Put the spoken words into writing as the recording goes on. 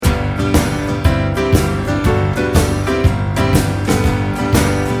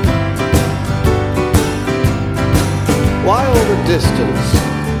distance.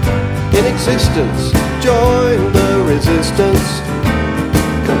 In existence, join the resistance.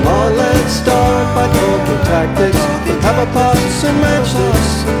 Come on, let's start by talking tactics. Have a pass and match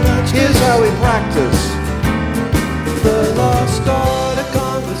this. Here's how we practice. The lost art of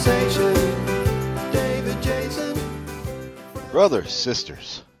conversation. David Jason. Brothers,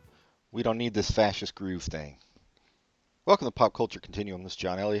 sisters, we don't need this fascist groove thing. Welcome to Pop Culture Continuum. This is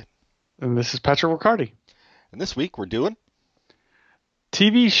John Elliott. And this is Patrick Riccardi. And this week we're doing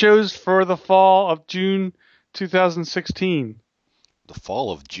TV shows for the fall of June 2016. the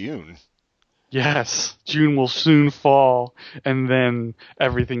fall of June. Yes, June will soon fall, and then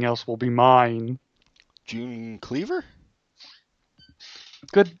everything else will be mine. June Cleaver?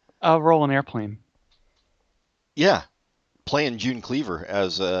 Good roll an airplane. Yeah, playing June Cleaver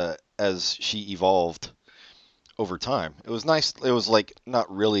as she evolved over time. It was nice. It was like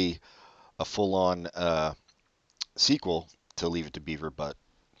not really a full-on sequel to Leave It to Beaver, but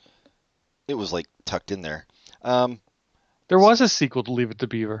it was like tucked in there. There was a sequel to Leave It to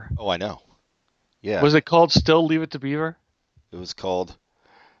Beaver. Oh, I know. Yeah. Was it called still Leave It to Beaver? It was called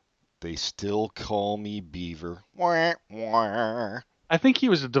They Still Call Me Beaver. Wah, wah. I think he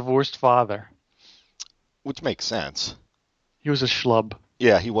was a divorced father. Which makes sense. He was a schlub.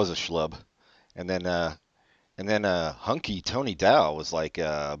 Yeah, he was a schlub. And then hunky Tony Dow was like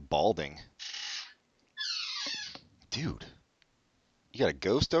balding. Dude, you got a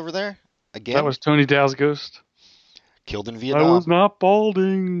ghost over there? Again? That was Tony Dow's ghost. Killed in I Vietnam. was not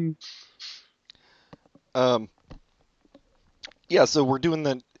balding. Yeah, so we're doing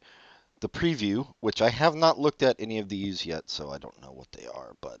the preview, which I have not looked at any of these yet, so I don't know what they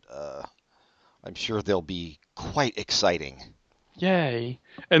are, but I'm sure they'll be quite exciting. Yay.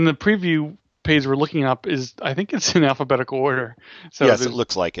 And the preview page we're looking up is, I think it's in alphabetical order. So Yes, it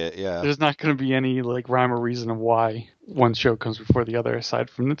looks like it, yeah. There's not going to be any like rhyme or reason of why one show comes before the other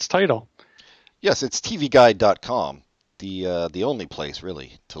aside from its title. Yes, it's tvguide.com, the only place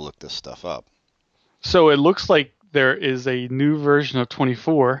really to look this stuff up. So it looks like there is a new version of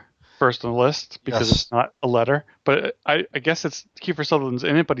 24 first on the list because Yes. it's not a letter. But I guess it's Kiefer Sutherland's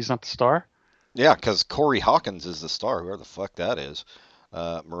in it, but he's not the star. Yeah, because Corey Hawkins is the star, whoever the fuck that is.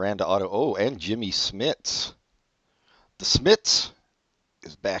 Miranda Otto, and Jimmy Smits. The Smits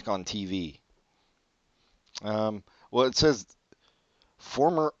is back on TV. Well, it says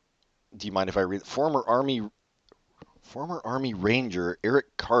former. Do you mind if I read? Former Army Ranger Eric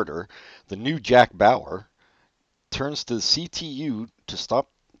Carter, the new Jack Bauer, turns to the CTU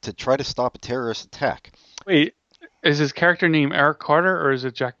to try to stop a terrorist attack. Wait, is his character name Eric Carter or is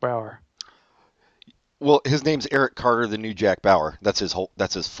it Jack Bauer? Well, his name's Eric Carter, the new Jack Bauer. That's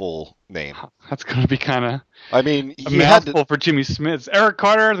his full name. That's going to be kind of I mean, a he had mouthful for Jimmy Smits. Eric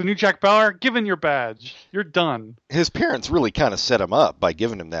Carter, the new Jack Bauer, give in your badge. You're done. his parents really kind of set him up by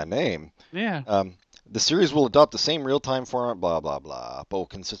giving him that name. Yeah. The series will adopt the same real-time format, blah, blah, blah, but will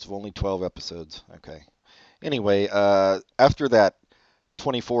consist of only 12 episodes. Okay. Anyway, after that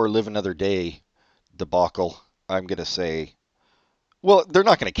 24 Live Another Day debacle, I'm going to say, well, they're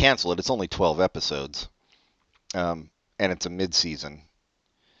not going to cancel it. It's only 12 episodes, and it's a mid-season.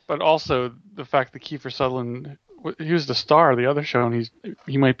 But also the fact that Kiefer Sutherland, he was the star of the other show, and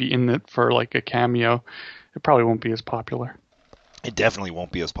he might be in it for like a cameo. It probably won't be as popular. It definitely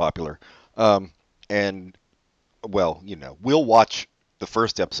won't be as popular. And, well, we'll watch the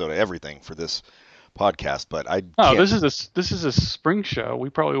first episode of everything for this podcast, but I Oh, can't... this is a spring show. We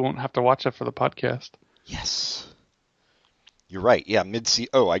probably won't have to watch it for the podcast. Yes. You're right. Yeah, mid-season.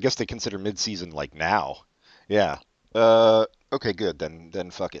 Oh, I guess they consider mid-season like now. Yeah. Okay, good.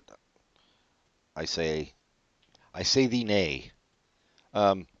 Then fuck it. I say thee nay.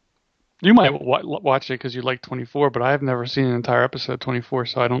 You might watch it because you like 24, but I have never seen an entire episode of 24,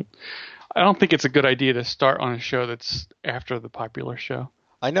 so I don't think it's a good idea to start on a show that's after the popular show.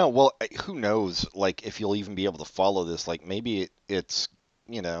 I know. Well, who knows? Like, if you'll even be able to follow this. Like, maybe it's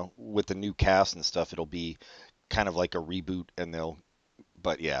with the new cast and stuff, it'll be kind of like a reboot, and they'll.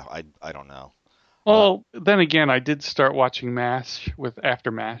 But yeah, I don't know. Well, then again, I did start watching MASH with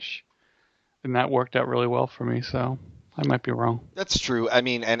After MASH, and that worked out really well for me. So I might be wrong. That's true. I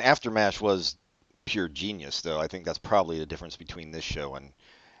mean, and After MASH was pure genius, though. I think that's probably the difference between this show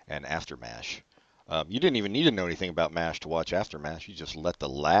and After MASH. You didn't even need to know anything about MASH to watch After MASH. You just let the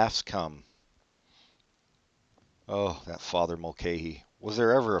laughs come. Oh, that Father Mulcahy. Was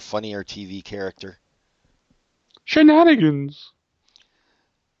there ever a funnier TV character? Shenanigans.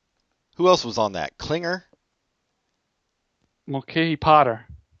 Who else was on that? Klinger? Mulcahy Potter.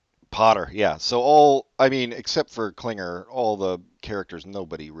 Potter, yeah. So except for Klinger, all the characters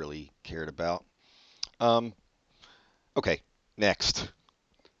nobody really cared about. Okay. Next.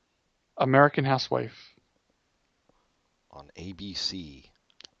 American Housewife. On ABC.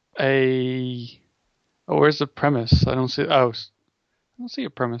 Where's the premise? I don't see. I don't see a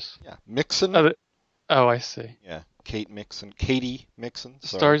premise. Yeah, Mixon. I see. Yeah, Katie Mixon.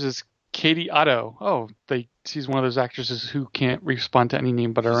 Sorry. Stars as Katie Otto. Oh, she's one of those actresses who can't respond to any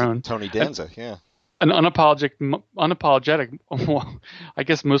name but her own. Tony Danza, yeah. An unapologetic. Well, I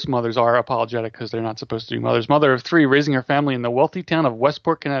guess most mothers are apologetic because they're not supposed to be mothers. Mother of 3, raising her family in the wealthy town of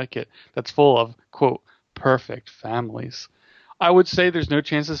Westport, Connecticut, that's full of, quote, perfect families. I would say there's no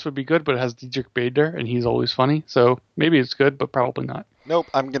chance this would be good, but it has Diedrich Bader, and he's always funny, so maybe it's good, but probably not. Nope,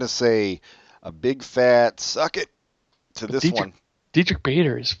 I'm going to say a big fat suck it to this one. Diedrich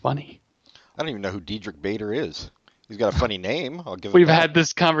Bader is funny. I don't even know who Diedrich Bader is. He's got a funny name. I'll give. We've had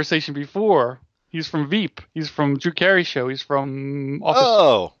this conversation before. He's from Veep. He's from Drew Carey Show. He's from Office.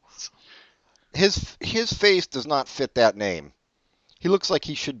 Oh, his face does not fit that name. He looks like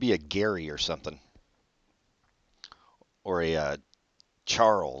he should be a Gary or something, or a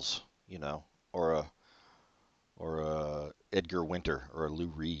Charles, or a Edgar Winter or a Lou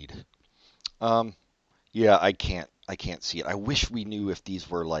Reed. Yeah, I can't see it. I wish we knew if these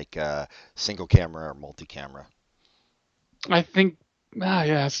were like single camera or multi-camera. I think, yeah,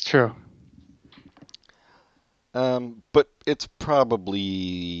 that's true. But it's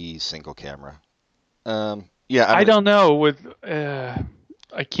probably single camera. Yeah, I don't know.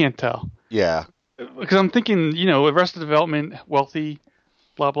 I can't tell. Yeah, because I'm thinking, Arrested Development, wealthy,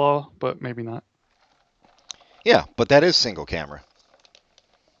 blah blah, but maybe not. Yeah, but that is single camera.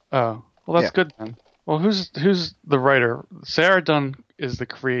 Oh, well, that's good then. Well, who's the writer? Sarah Dunn is the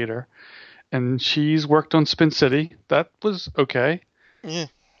creator, and she's worked on Spin City. That was okay. Yeah.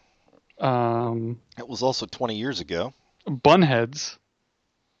 It was also 20 years ago. Bunheads,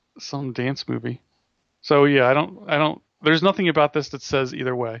 some dance movie. So yeah, I don't. There's nothing about this that says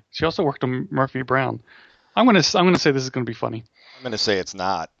either way. She also worked on Murphy Brown. I'm gonna say this is gonna be funny. I'm gonna say it's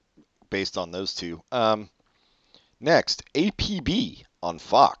not, based on those two. Next, APB on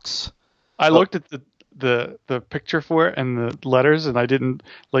Fox. I looked at the picture for it and the letters, and I didn't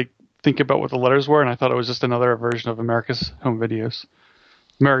think about what the letters were, and I thought it was just another version of America's Home Videos.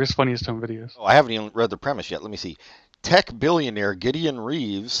 America's Funniest Home Videos. Oh, I haven't even read the premise yet. Let me see. Tech billionaire Gideon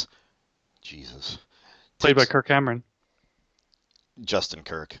Reeves. Jesus. Played by Kirk Cameron. Justin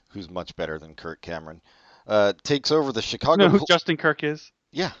Kirk, who's much better than Kirk Cameron, takes over the Chicago... You know who Justin Kirk is?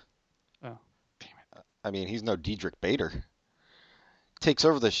 Yeah. Oh, damn it. I mean, he's no Diedrich Bader. Takes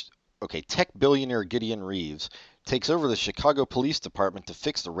over the... Okay, tech billionaire Gideon Reeves takes over the Chicago Police Department to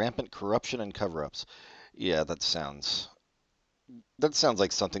fix the rampant corruption and cover-ups. Yeah, that sounds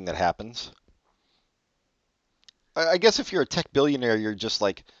like something that happens. I guess if you're a tech billionaire, you're just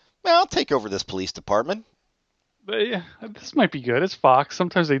like, well, I'll take over this police department. But yeah, this might be good. It's Fox.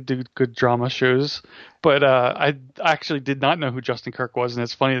 Sometimes they do good drama shows. But I actually did not know who Justin Kirk was, and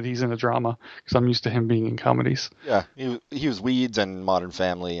it's funny that he's in a drama because I'm used to him being in comedies. Yeah, he was Weeds and Modern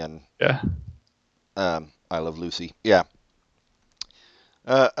Family and yeah, I Love Lucy. Yeah.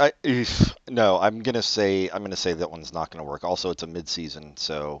 No, I'm gonna say that one's not gonna work. Also, it's a mid-season,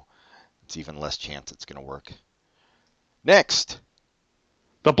 so it's even less chance it's gonna work. Next,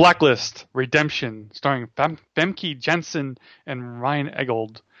 The Blacklist: Redemption, starring Famke Janssen and Ryan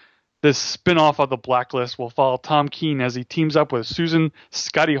Eggold. This spin-off of The Blacklist will follow Tom Keene as he teams up with Susan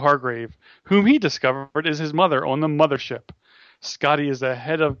Scotty Hargrave, whom he discovered is his mother on the mothership. Scotty is the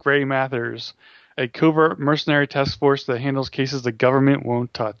head of Grey Matters, a covert mercenary task force that handles cases the government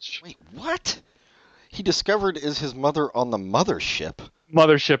won't touch. Wait, what? He discovered is his mother on the mothership?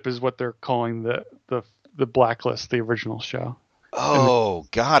 Mothership is what they're calling the Blacklist, the original show. Oh,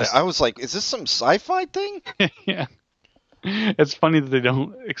 got it. I was like, is this some sci-fi thing? Yeah. It's funny that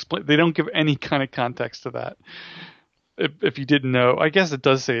they don't give any kind of context to that. If you didn't know, I guess it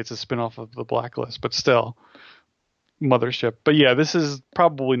does say it's a spinoff of The Blacklist, but still, Mothership. But yeah, this is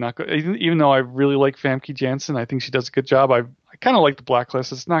probably not good. Even though I really like Famke Janssen, I think she does a good job. I kind of like The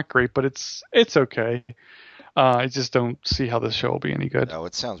Blacklist. It's not great, but it's okay. I just don't see how this show will be any good. No,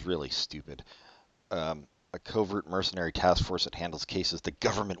 it sounds really stupid. A covert mercenary task force that handles cases the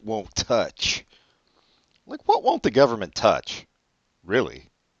government won't touch. Like, what won't the government touch? Really?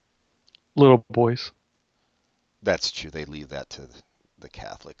 Little boys. That's true. They leave that to the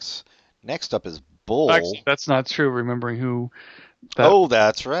Catholics. Next up is Bull. Actually, that's not true, remembering who... Oh,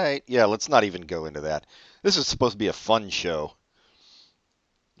 that's right. Yeah, let's not even go into that. This is supposed to be a fun show.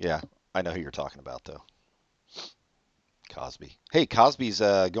 Yeah, I know who you're talking about, though. Cosby. Hey, Cosby's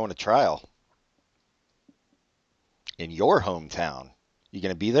going to trial. In your hometown. You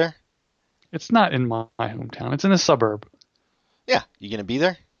going to be there? It's not in my hometown. It's in a suburb. Yeah, you gonna be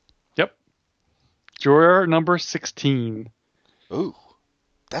there? Yep. Juror number 16. Ooh,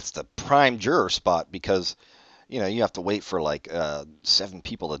 that's the prime juror spot because you have to wait for like 7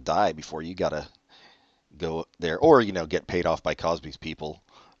 people to die before you gotta go there, or get paid off by Cosby's people.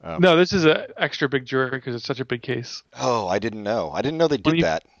 No, this is an extra big jury because it's such a big case. Oh, I didn't know. I didn't know they did 20,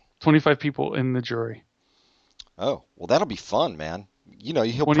 that. 25 people in the jury. Oh, well, that'll be fun, man. He'll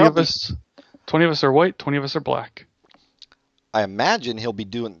 20 probably. of us. 20 of us are white. 20 of us are black. I imagine he'll be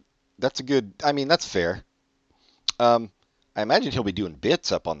doing. That's a good. I mean, that's fair. I imagine he'll be doing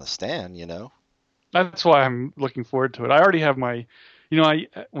bits up on the stand. That's why I'm looking forward to it. I already have my,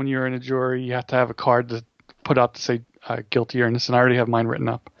 when you're in a jury, you have to have a card to put out to say guilty or innocent. I already have mine written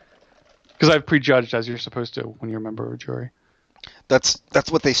up because I've prejudged as you're supposed to when you're a member of a jury. That's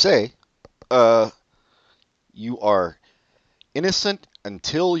what they say. You are innocent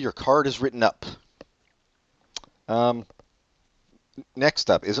until your card is written up. Next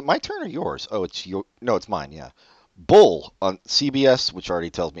up, is it my turn or yours? Oh, no, it's mine. Yeah, Bull on CBS, which already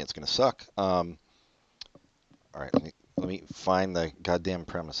tells me it's going to suck. All right, let me find the goddamn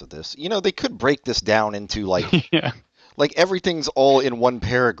premise of this. They could break this down into like Yeah. like everything's all in one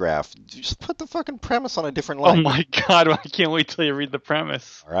paragraph. Just put the fucking premise on a different line. Oh my God, I can't wait till you read the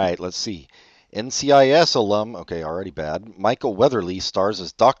premise. All right, let's see. NCIS alum, okay, already bad. Michael Weatherly stars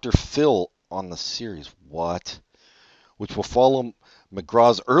as Dr. Phil on the series. What? Which will follow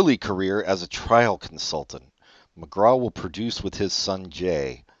McGraw's early career as a trial consultant. McGraw will produce with his son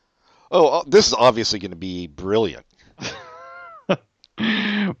Jay. Oh, this is obviously going to be brilliant.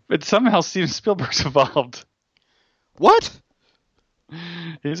 But somehow Steven Spielberg's involved. What?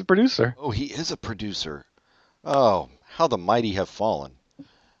 He's a producer. Oh, he is a producer. Oh, how the mighty have fallen.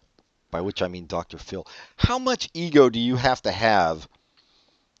 By which I mean Dr. Phil. How much ego do you have to have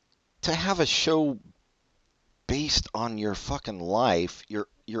a show based on your fucking life, your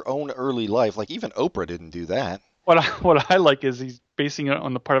own early life? Like even Oprah didn't do that. What I like is he's basing it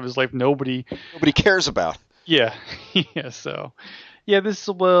on the part of his life nobody cares about. Yeah. Yeah, so. Yeah, this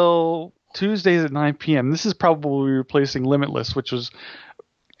will Tuesdays at 9 p.m. This is probably replacing Limitless, which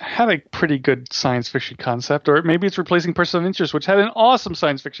had a pretty good science fiction concept, or maybe it's replacing Person of Interest, which had an awesome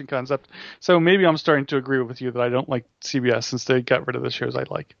science fiction concept. So maybe I'm starting to agree with you that I don't like CBS since they got rid of the shows I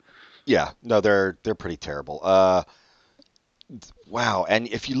like. Yeah, no, they're pretty terrible. Wow, and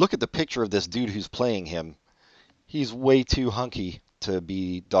if you look at the picture of this dude who's playing him, he's way too hunky to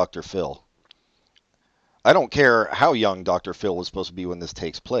be Dr. Phil. I don't care how young Dr. Phil was supposed to be when this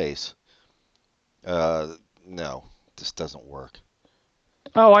takes place. No, this doesn't work.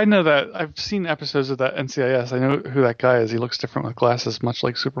 Oh, I know that. I've seen episodes of that NCIS. I know who that guy is. He looks different with glasses, much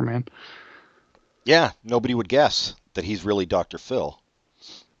like Superman. Yeah, nobody would guess that he's really Dr. Phil.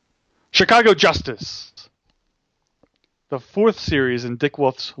 Chicago Justice. The fourth series in Dick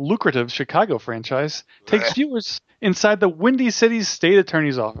Wolf's lucrative Chicago franchise takes viewers inside the Windy City's state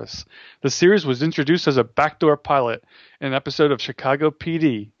attorney's office. The series was introduced as a backdoor pilot in an episode of Chicago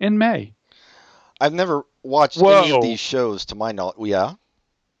PD in May. I've never watched any of these shows to my knowledge. Yeah?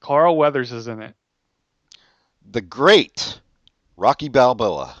 Carl Weathers is in it. The great Rocky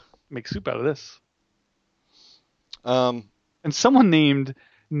Balboa. Make soup out of this. And someone named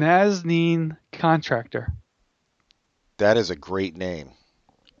Nazneen Contractor. That is a great name.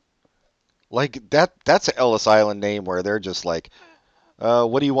 Like that's an Ellis Island name where they're just like,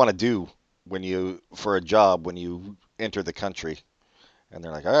 what do you want to do for a job when you enter the country? And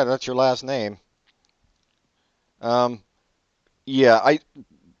they're like, all right, that's your last name. Yeah, I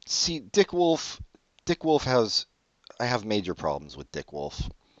see Dick Wolf. I have major problems with Dick Wolf.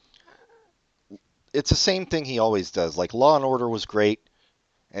 It's the same thing he always does. Like Law and Order was great,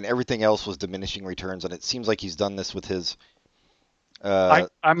 and everything else was diminishing returns, and it seems like he's done this with his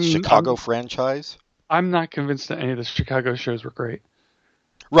Chicago franchise. I'm not convinced that any of the Chicago shows were great.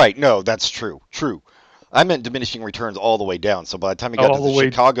 Right, no, that's true. True. I meant diminishing returns all the way down, so by the time he got to the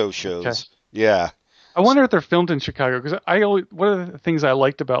Chicago shows, okay. Yeah. I wonder if they're filmed in Chicago, because one of the things I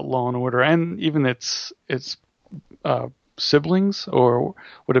liked about Law and Order, and even its siblings, or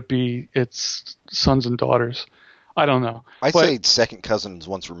would it be its sons and daughters? I don't know. I'd say second cousins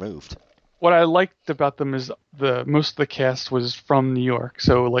once removed. What I liked about them is most of the cast was from New York.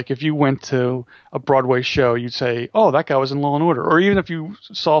 So, like, if you went to a Broadway show, you'd say, "Oh, that guy was in Law and Order." Or even if you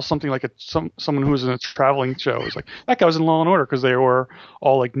saw something like someone who was in a traveling show, it's like that guy was in Law and Order because they were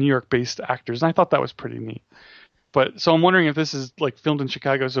all like New York-based actors, and I thought that was pretty neat. But so I'm wondering if this is like filmed in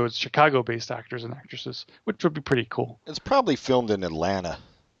Chicago, so it's Chicago-based actors and actresses, which would be pretty cool. It's probably filmed in Atlanta.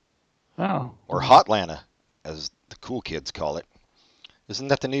 Oh. Or Hotlanta, as the cool kids call it. Isn't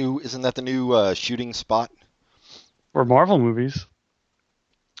that the new shooting spot? Or Marvel movies.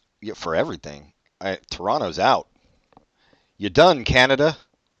 Yeah, for everything. Toronto's out. You done, Canada?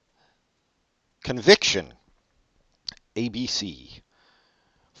 Conviction. ABC.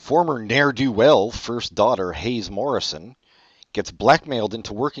 Former ne'er-do-well first daughter Hayes Morrison gets blackmailed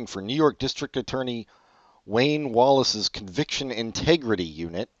into working for New York District Attorney Wayne Wallace's Conviction Integrity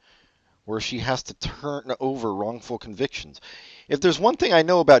Unit, where she has to turn over wrongful convictions. If there's one thing I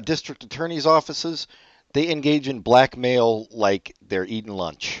know about district attorneys' offices, they engage in blackmail like they're eating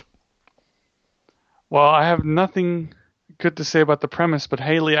lunch. Well, I have nothing good to say about the premise, but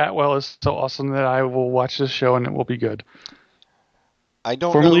Haley Atwell is so awesome that I will watch this show and it will be good. I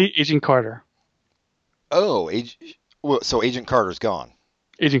don't Formerly know. Agent Carter. Oh, so Agent Carter's gone.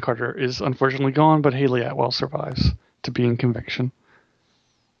 Agent Carter is unfortunately gone, but Haley Atwell survives to be in Conviction.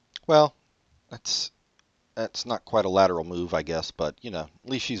 Well, that's not quite a lateral move, I guess, but at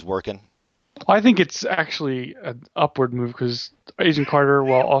least she's working. I think it's actually an upward move because Agent Carter,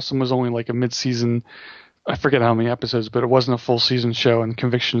 while awesome, was only like a mid-season. I forget how many episodes, but it wasn't a full season show, and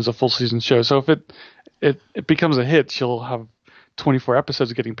Conviction is a full season show. So if it becomes a hit, she'll have 24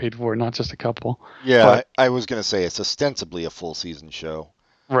 episodes getting paid for, not just a couple. Yeah, but, I was gonna say it's ostensibly a full season show.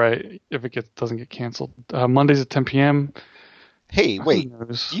 Right, if it doesn't get canceled. Mondays at 10 p.m. Hey, wait,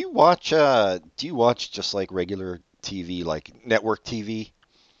 do you watch just like regular TV, like network TV?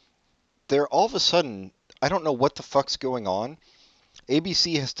 They're all of a sudden, I don't know what the fuck's going on.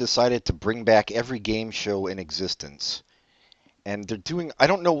 ABC has decided to bring back every game show in existence. And they're doing, I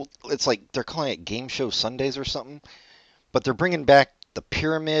don't know, it's like they're calling it Game Show Sundays or something. But they're bringing back The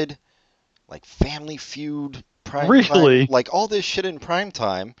Pyramid, like Family Feud, Prime Time, like all this shit in prime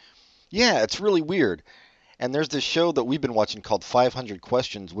time. Yeah, it's really weird. And there's this show that we've been watching called 500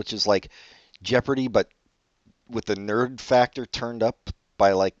 Questions, which is like Jeopardy, but with the nerd factor turned up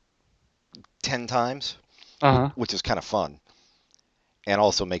by like 10 times, which is kind of fun. And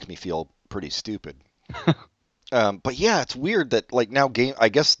also makes me feel pretty stupid. But yeah, it's weird that like now I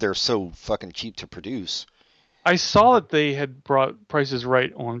guess they're so fucking cheap to produce. I saw that they had brought Price is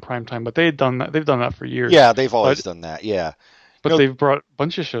Right on primetime, but they had done that. They've done that for years. Yeah, they've always done that. Yeah, but they've brought a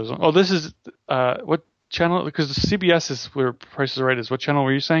bunch of shows on. Oh, this is what channel? Because CBS is where Price is Right is. What channel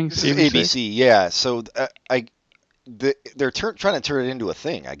were you saying? This is ABC. Yeah, so they're trying to turn it into a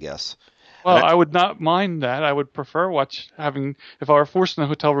thing, I guess. Well, I would not mind that. I would prefer if I were forced in a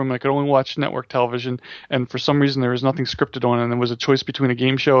hotel room, I could only watch network television, and for some reason there was nothing scripted on, and there was a choice between a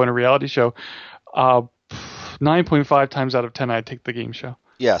game show and a reality show. 9.5 times out of 10, I'd take the game show.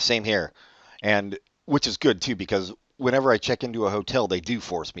 Yeah, same here, and which is good too because whenever I check into a hotel, they do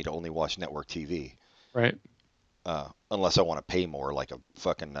force me to only watch network TV. Right. Unless I want to pay more, like a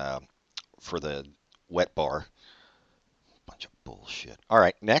fucking for the wet bar. Bunch of bullshit. All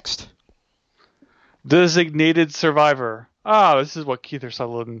right, next. Designated Survivor. This is what Kiefer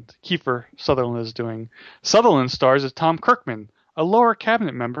Sutherland is doing. Sutherland stars as Tom Kirkman, a lower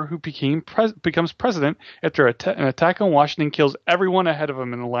cabinet member who becomes president after an attack on Washington kills everyone ahead of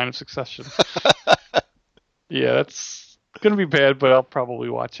him in the line of succession. Yeah, that's going to be bad, but I'll probably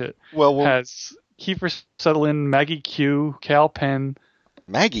watch it. Well, has Kiefer Sutherland, Maggie Q, Cal Penn.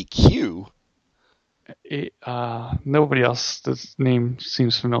 Maggie Q? Nobody else. This name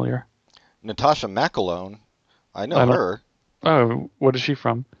seems familiar. Natasha McElhone. I know her. Oh, what is she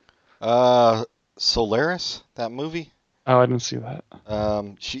from? Solaris, that movie. Oh, I didn't see that.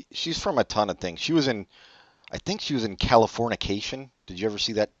 She's from a ton of things. I think she was in Californication. Did you ever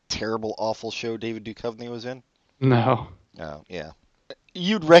see that terrible, awful show David Duchovny was in? No. Oh, yeah.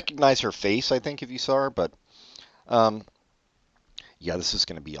 You'd recognize her face, I think, if you saw her, but yeah, this is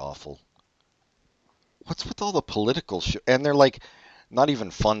going to be awful. What's with all the political shows? And they're like not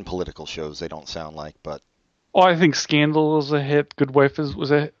even fun political shows, they don't sound like, but... Oh, I think Scandal was a hit. Good Wife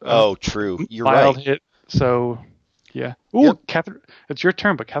was a oh, true. You're mild right. hit. So, yeah. Ooh, yep. Catherine, it's your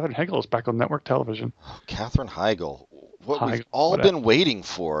turn, but Katherine Heigl is back on network television. Oh, Katherine Heigl. What we've all been waiting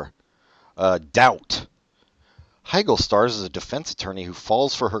for. Doubt. Heigl stars as a defense attorney who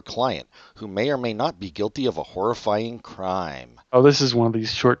falls for her client, who may or may not be guilty of a horrifying crime. Oh, this is one of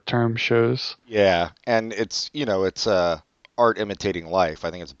these short-term shows. Yeah, and it's art imitating life.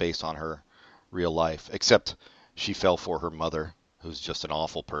 I think it's based on her real life, except she fell for her mother, who's just an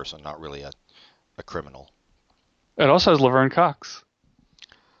awful person, not really a criminal. It also has Laverne Cox.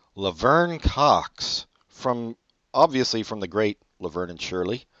 Laverne Cox, obviously from the great Laverne and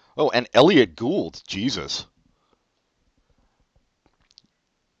Shirley. Oh, and Elliot Gould. Jesus.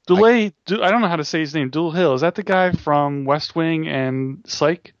 I don't know how to say his name. Dule Hill. Is that the guy from West Wing and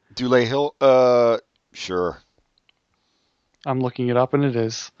Psych? Dule Hill? Sure. I'm looking it up, and it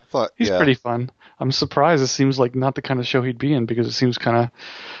is. I But He's yeah, pretty fun. I'm surprised. It seems like not the kind of show he'd be in because it seems kind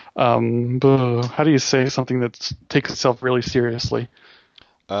of, how do you say something that takes itself really seriously?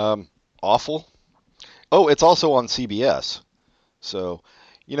 um, awful. Oh, it's also on CBS. So,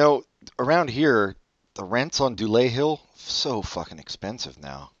 you know, around here, the rents on Dulé Hill so fucking expensive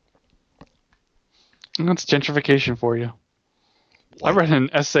now. And that's gentrification for you. I Like, read an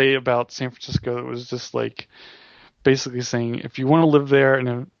essay about San Francisco that was just like basically saying if you want to live there and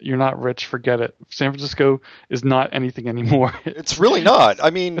if you're not rich, forget it. San Francisco is not anything anymore. it's really not. I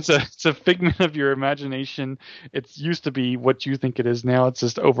mean, It's a figment of your imagination. It used to be what you think it is. Now it's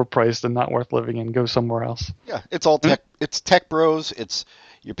just overpriced and not worth living in. Go somewhere else. yeah, it's all tech. It's tech bros. It's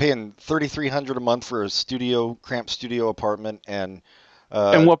you're paying $3,300 a month for a cramped studio apartment, and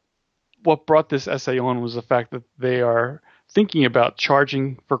And what brought this essay on was the fact that they are thinking about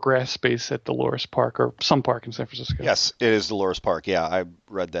charging for grass space at Dolores Park or some park in San Francisco. yes, it is Dolores Park. Yeah, I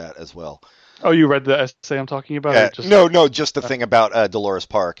read that as well. Oh, you read the essay I'm talking about? Yeah, Or just, no, just the thing about Dolores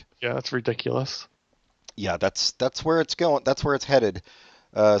Park. Yeah, that's ridiculous. Yeah, that's where it's going. That's where it's headed.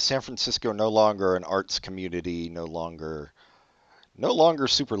 San Francisco no longer an arts community, no longer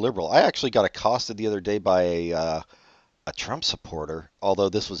super liberal. I actually got accosted the other day by a Trump supporter, although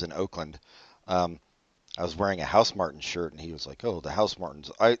this was in Oakland. I was wearing a House Martin shirt, and he was like, "Oh, the House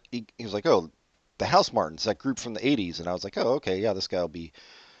Martins." He was like, "Oh, the House Martins, that group from the '80s," and I was like, "Oh, okay, yeah, this guy will be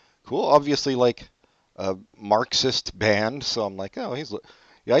cool." Obviously, like a Marxist band, so I'm like, "Oh,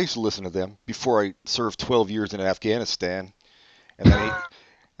 yeah, I used to listen to them before I served 12 years in Afghanistan," and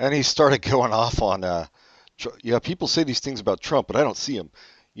then he started going off on, yeah, people say these things about Trump, but I don't see them.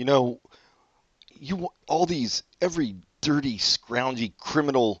 You know, all these every dirty, scroungy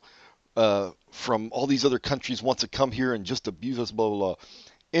criminal from all these other countries wants to come here and just abuse us, blah, blah, blah.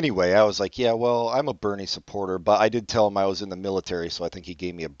 Anyway, I was like, yeah, well, I'm a Bernie supporter, but I did tell him I was in the military, so I think he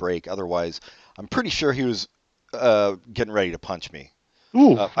gave me a break. Otherwise, I'm pretty sure he was getting ready to punch me.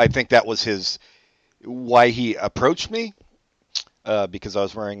 Ooh. I think that was why he approached me, because I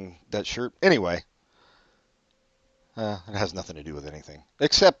was wearing that shirt. Anyway, it has nothing to do with anything,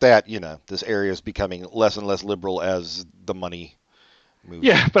 except that, this area is becoming less and less liberal as the money moves.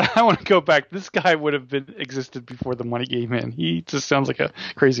 Yeah, but I want to go back. This guy would have existed before the money came in. He just sounds like a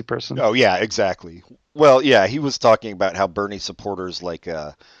crazy person. Oh, yeah, exactly. Well, yeah, he was talking about how Bernie supporters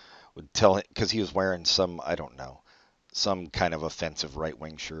would tell him, because he was wearing some, I don't know, some kind of offensive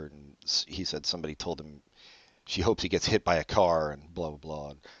right-wing shirt, and he said somebody told him she hopes he gets hit by a car and blah, blah,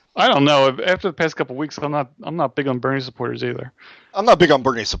 blah. I don't know. After the past couple of weeks, I'm not big on Bernie supporters either. I'm not big on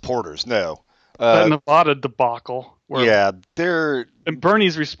Bernie supporters, no. That Nevada debacle. Yeah, and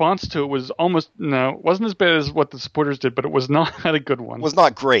Bernie's response to it was wasn't as bad as what the supporters did, but it was not a good one. Was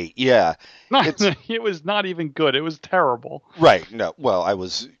not great, yeah. It was not even good. It was terrible. Right, no, well,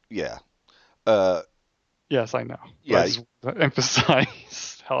 yeah. Yes, I know. Yeah. I just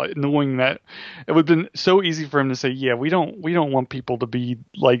emphasize how annoying that it would have been so easy for him to say, yeah, we don't want people to be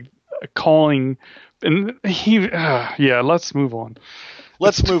like calling, and let's move on.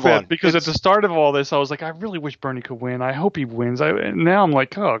 Let's move on. Because at the start of all this, I was like, I really wish Bernie could win. I hope he wins. And now I'm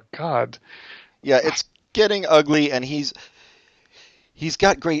like, oh God. Yeah, it's getting ugly, and he's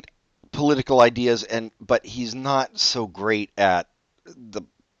got great political ideas, but he's not so great at the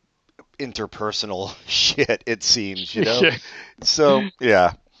interpersonal shit, it seems, Yeah. So,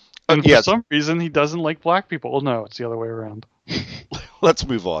 yeah. And for some reason, he doesn't like black people. Well, no, it's the other way around. Let's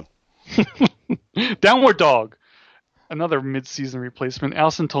move on. Downward Dog. Another mid-season replacement.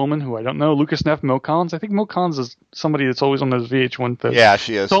 Alison Tolman, who I don't know. Lucas Neff, Mo Collins. I think Mo Collins is somebody that's always on those VH1 things. Yeah,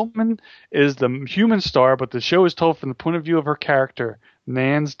 she is. Tolman is the human star, but the show is told from the point of view of her character,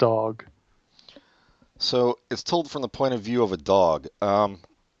 Nan's dog. So it's told from the point of view of a dog,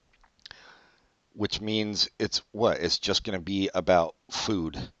 which means it's just going to be about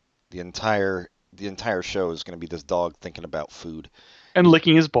food. The entire show is going to be this dog thinking about food. And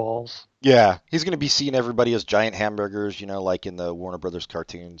licking his balls. Yeah, he's going to be seeing everybody as giant hamburgers, like in the Warner Brothers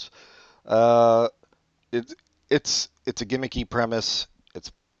cartoons. It's a gimmicky premise.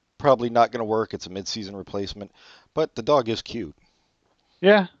 It's probably not going to work. It's a mid-season replacement, but the dog is cute.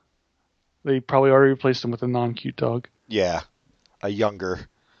 Yeah, they probably already replaced him with a non-cute dog. Yeah, a younger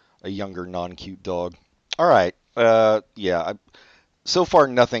non-cute dog. All right. So far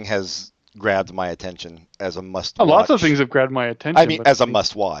nothing has grabbed my attention as a must-watch. Lots of things have grabbed my attention. I mean, as a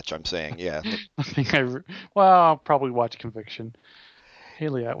must-watch, I'm saying, yeah. I'll probably watch Conviction.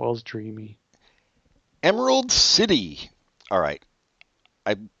 Haley Atwell's dreamy. Emerald City. All right.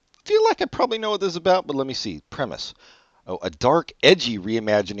 I feel like I probably know what this is about, but let me see. Premise. Oh, a dark, edgy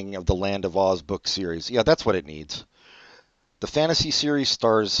reimagining of the Land of Oz book series. Yeah, that's what it needs. The fantasy series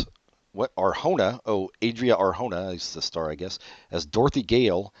stars Arjona. Oh, Adria Arjona is the star, I guess, as Dorothy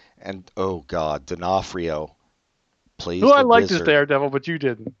Gale, and oh God, D'Onofrio plays Who I the liked as wizard. Daredevil, but you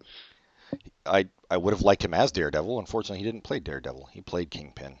didn't. I would have liked him as Daredevil. Unfortunately, he didn't play Daredevil. He played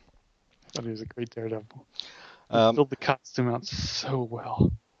Kingpin. I thought he was a great Daredevil. He Um, filled the costume out so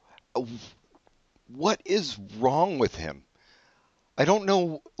well. what is wrong with him? I don't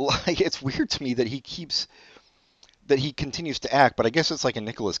know. Like, it's weird to me that he continues to act, but I guess it's like a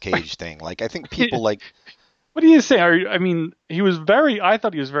Nicolas Cage thing. Like, I think people like, What do you say? I mean, I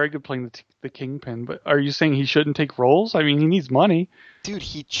thought he was very good playing the Kingpin, but are you saying he shouldn't take roles? I mean, he needs money. dude,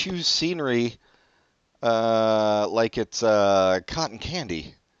 he chews scenery like it's cotton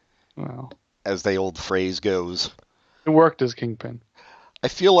candy, Well, as the old phrase goes. it worked as Kingpin. I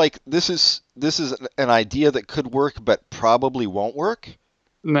feel like this is an idea that could work, but probably won't work.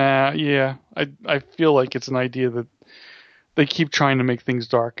 Nah, yeah. I feel like it's an idea that they keep trying to make things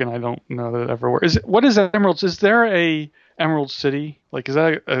dark, and I don't know that it ever works. What is Emeralds? Is there a Emerald City? Like, is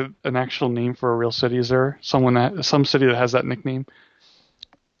that an actual name for a real city? Is there some city that has that nickname?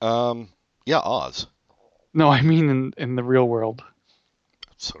 Yeah, Oz. No, I mean in the real world.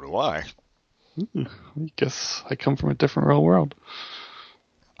 So do I. I guess I come from a different real world.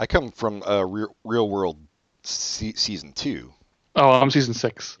 I come from Real World season 2. Oh, I'm season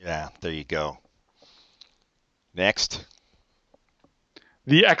 6. Yeah, there you go. Next.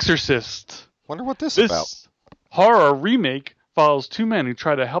 The Exorcist. Wonder what this This about. horror remake follows two men who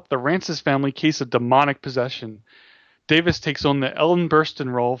try to help the Rancis family case of demonic possession. Davis takes on the Ellen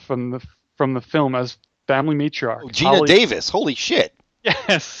Burstyn role from the film as family matriarch. Oh, Gina Davis. Holy shit.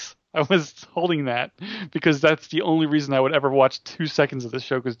 Yes, I was holding that because that's the only reason I would ever watch 2 seconds of this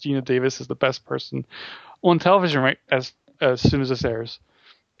show, because Gina Davis is the best person on television right as soon as this airs.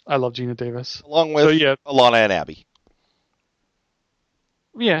 I love Gina Davis. Along with Alana and Abby.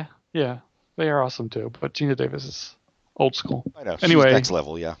 Yeah, they are awesome too. But Gina Davis is old school. I know. Anyway, she's next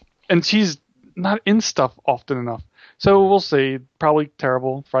level, yeah. And she's not in stuff often enough. So we'll see. Probably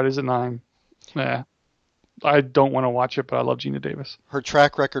terrible. Fridays at 9. Nah. I don't want to watch it, but I love Gina Davis. Her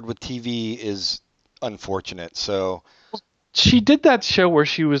track record with TV is unfortunate, so... She did that show where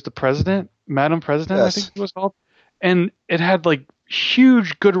she was the president, Madam President, Yes. I think it was called. And it had like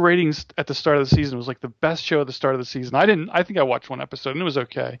huge good ratings at the start of the season. It was like the best show at the start of the season. I think I watched one episode and it was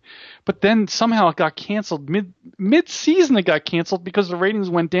okay. But then somehow it got canceled mid-season. It got canceled because the ratings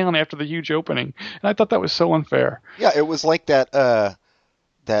went down after the huge opening. And I thought that was so unfair. Yeah, it was like that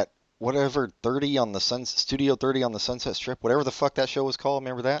whatever 30 on the Studio 30 on the Sunset Strip, whatever the fuck that show was called,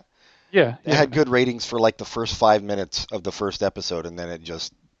 remember that? Yeah. It had good ratings for like the first 5 minutes of the first episode, and then it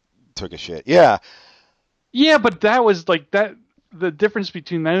just took a shit. Yeah. Yeah, but that was like that. The difference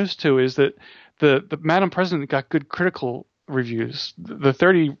between those two is that the Madam President got good critical reviews. The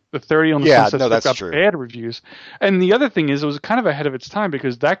 30 on the Sunset Strip that's got true. bad reviews. And the other thing is, it was kind of ahead of its time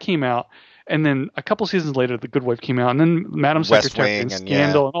because that came out, and then a couple seasons later, The Good Wife came out, and then Madam West Secretary Wing and and,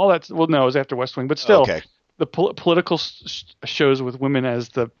 Scandal and all that. Well, no, it was after West Wing, but still, Okay. the political shows with women as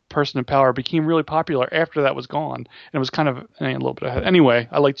the person in power became really popular after that was gone, and it was kind of a little bit ahead. Anyway,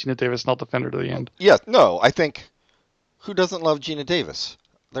 I like Gina Davis, and I'll defend her to the end. Yeah, no, I think who doesn't love Gina Davis?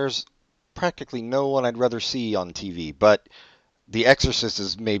 There's practically no one I'd rather see on TV, but The Exorcist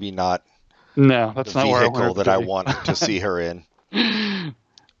is maybe not No, that's the not where vehicle that I be. want to see her in.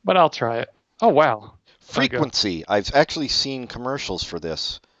 But I'll try it. Oh, wow. Frequency. I've actually seen commercials for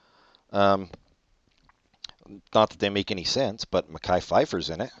this. Not that they make any sense, but Mekhi Phifer's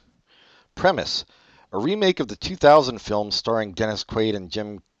in it. Premise. A remake of the 2000 film starring Dennis Quaid and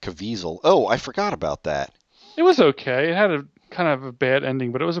Jim Caviezel. Oh, I forgot about that. It was okay. It had a kind of a bad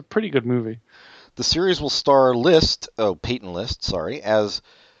ending, but it was a pretty good movie. The series will star Peyton List,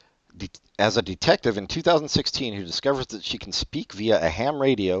 as a detective in 2016 who discovers that she can speak via a ham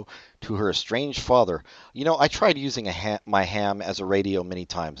radio to her estranged father. You know, I tried using my ham as a radio many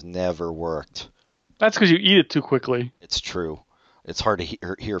times. Never worked. That's because you eat it too quickly. It's true. It's hard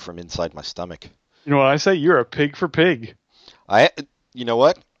to hear from inside my stomach. You know what I say? You're a pig for pig. You know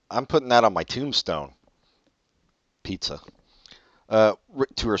what? I'm putting that on my tombstone. Pizza. To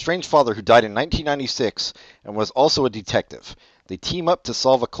her estranged father who died in 1996 and was also a detective. They team up to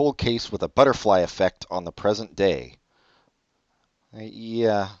solve a cold case with a butterfly effect on the present day.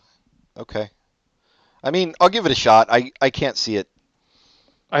 Yeah. Okay. I mean, I'll give it a shot. I can't see it.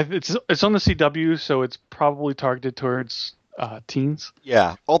 It's on the CW, so it's probably targeted towards teens.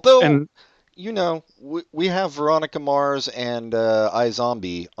 Yeah. Although, And you know, we have Veronica Mars and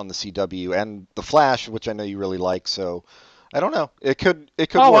iZombie on the CW, and The Flash, which I know you really like. So I don't know. It could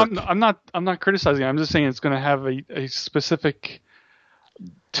Oh, work. I'm not criticizing. I'm just saying it's going to have a specific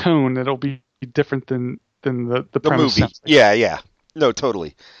tone that'll be different than the The premise. movie. Sounds like. Yeah. No,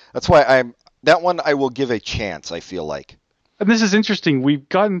 totally. That's why that one I will give a chance, I feel like. And this is interesting. We've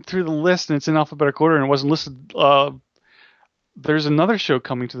gotten through the list, and it's in alphabetical order, and it wasn't listed. There's another show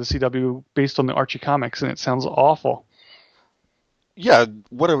coming to the CW based on the Archie comics, and it sounds awful. Yeah,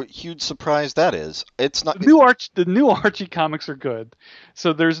 what a huge surprise that is. It's not The new Archie comics are good.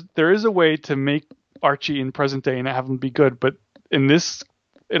 So there is a way to make Archie in present day and have him be good, but in this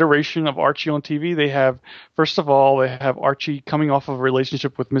iteration of Archie on TV, they have Archie coming off of a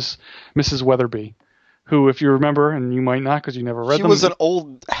relationship with Mrs. Weatherby, who, if you remember, and you might not because you never read She them. was an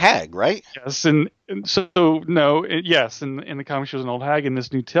old hag, right? Yes, and so no, yes, in the comics she was an old hag. In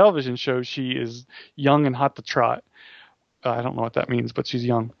this new television show, she is young and hot to trot. I don't know what that means, but she's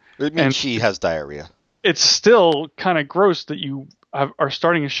young. It means she has diarrhea. It's still kind of gross that you are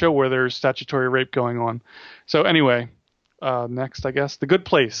starting a show where there's statutory rape going on. So anyway, next, I guess, The Good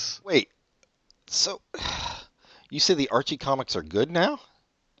Place. Wait, so you say the Archie comics are good now?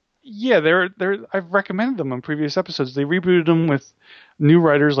 Yeah, they're. I've recommended them on previous episodes. They rebooted them with new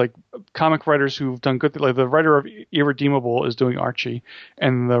writers, like comic writers who've done good. Like the writer of Irredeemable is doing Archie,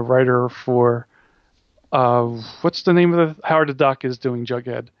 and the writer for what's the name of the Howard the Duck is doing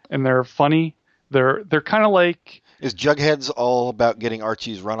Jughead, and they're funny. They're kind of like. Is Jughead's all about getting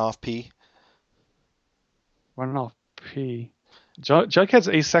Archie's runoff pee? Runoff pee. Jughead's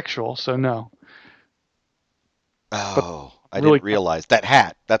asexual, so no. Oh, I really didn't realize that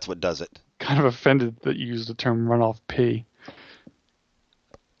hat. That's what does it. Kind of offended that you used the term runoff pee.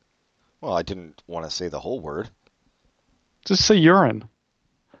 Well, I didn't want to say the whole word. Just say urine.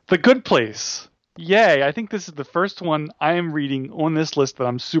 The Good Place. Yay, I think this is the first one I am reading on this list that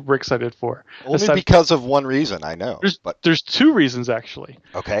I'm super excited for. Only because of one reason, I know. There's two reasons, actually.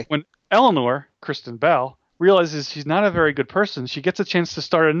 Okay. When Eleanor, Kristen Bell, realizes she's not a very good person, she gets a chance to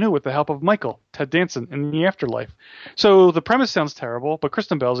start anew with the help of Michael, Ted Danson, in the afterlife. So the premise sounds terrible, but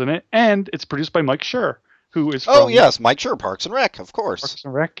Kristen Bell's in it, and it's produced by Mike Schur, who is from... Oh, yes, Mike Schur, Parks and Rec, of course. Parks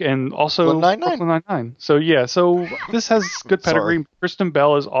and Rec, and also Brooklyn Nine-Nine. Brooklyn Nine-Nine. So, yeah, this has good pedigree. Sorry. Kristen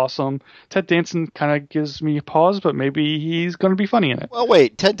Bell is awesome. Ted Danson kind of gives me pause, but maybe he's going to be funny in it. Well,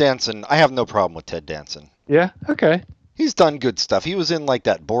 wait, Ted Danson, I have no problem with Ted Danson. Yeah? Okay. He's done good stuff. He was in, like,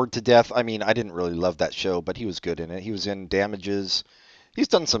 that Bored to Death. I mean, I didn't really love that show, but he was good in it. He was in Damages. He's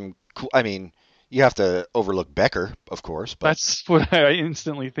done some cool... I mean, you have to overlook Becker, of course. But... That's what I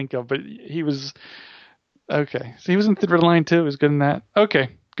instantly think of, but he was... Okay. So he was in Thin Red Line, too. He was good in that. Okay.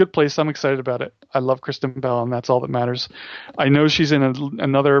 Good Place. I'm excited about it. I love Kristen Bell, and that's all that matters. I know she's in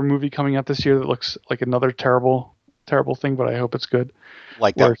another movie coming out this year that looks like another terrible, terrible thing, but I hope it's good.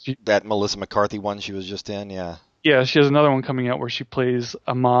 Like that Melissa McCarthy one she was just in, yeah. Yeah, she has another one coming out where she plays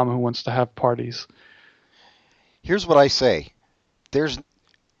a mom who wants to have parties. Here's what I say.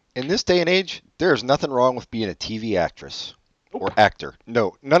 In this day and age, there's nothing wrong with being a TV actress or actor.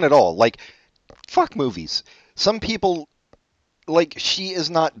 No, none at all. Like, fuck movies. Some people, like, she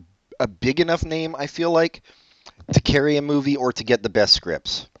is not a big enough name, I feel like, to carry a movie or to get the best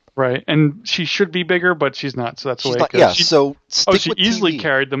scripts. Right, and she should be bigger, but she's not, so that's the way it goes. Yeah, so stick she with easily TV.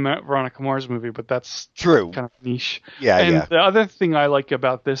 carried the Veronica Mars movie, but that's True. kind of niche. Yeah, and yeah. the other thing I like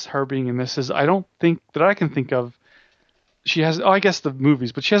about her being in this is I don't think that I can think of she has. Oh, I guess the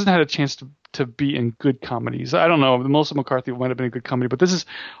movies, but she hasn't had a chance to be in good comedies. I don't know. Melissa McCarthy might have been a good comedy, but this is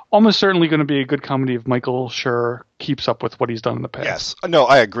almost certainly going to be a good comedy if Michael Schur keeps up with what he's done in the past. Yes. No,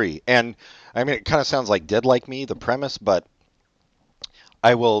 I agree. And I mean, it kind of sounds like Dead Like Me, the premise, but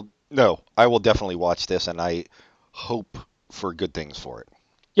I will definitely watch this, and I hope for good things for it.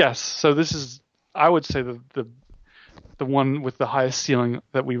 Yes. So this is, I would say, the one with the highest ceiling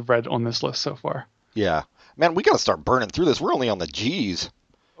that we've read on this list so far. Yeah. Man, we got to start burning through this. We're only on the G's.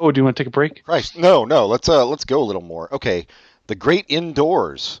 Oh, do you want to take a break? Christ. No. Let's go a little more. Okay. The Great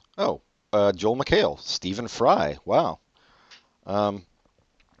Indoors. Oh, Joel McHale, Stephen Fry. Wow.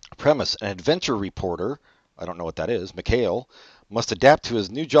 Premise: an adventure reporter, I don't know what that is, McHale, must adapt to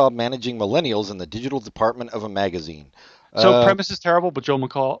his new job managing millennials in the digital department of a magazine. So premise is terrible, but Joel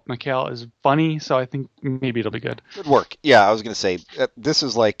McHale is funny, so I think maybe it'll be good. Good work. Yeah, I was going to say, this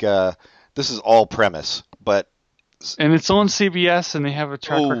is like, this is all premise, but... And it's on CBS, and they have a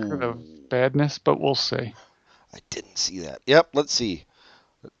track record of badness, but we'll see. I didn't see that. Yep, let's see.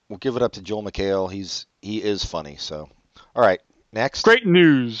 We'll give it up to Joel McHale. He is funny, so... All right, next. Great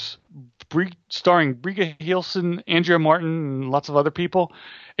news. Starring Briga Nielsen, Andrea Martin, and lots of other people.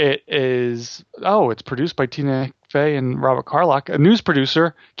 It's produced by Tina Faye and Robert Carlock, a news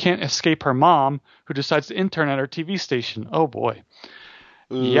producer can't escape her mom, who decides to intern at her TV station. Oh boy.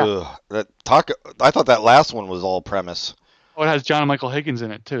 Yeah. I thought that last one was all premise. Oh, it has John Michael Higgins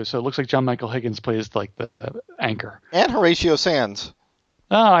in it too, so it looks like John Michael Higgins plays like the anchor. And Horatio Sands.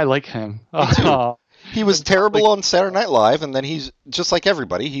 Oh, I like him. Oh, He was terrible on Saturday Night Live, and then he's just like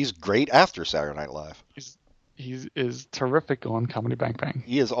everybody. He's great after Saturday Night Live. he is terrific on Comedy Bang Bang.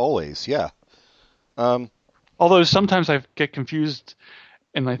 He is always, yeah. Although sometimes I get confused,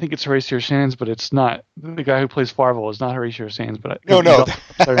 and I think it's Horatio Sands, but it's not. The guy who plays Farvel is not Horatio Sands, but No.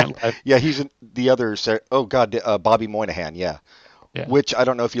 Saturday Night Live. Yeah, he's the other. Oh God, Bobby Moynihan. Yeah. Which I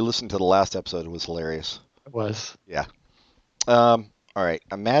don't know if you listened to the last episode. It was hilarious. It was. Yeah. All right.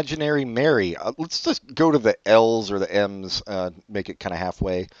 Imaginary Mary. Let's just go to the L's or the M's. Make it kind of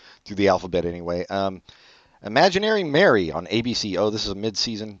halfway through the alphabet anyway. Imaginary Mary on ABC. Oh, this is a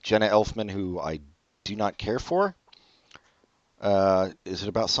mid-season. Jenna Elfman, who I do not care for. Is it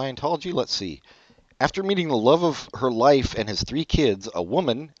about Scientology? Let's see. After meeting the love of her life and his 3 kids, a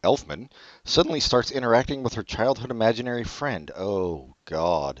woman, Elfman, suddenly starts interacting with her childhood imaginary friend. Oh,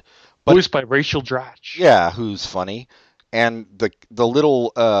 God. Voiced by Rachel Dratch. Yeah, who's funny. And the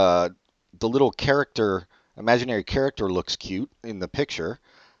little character, imaginary character, looks cute in the picture.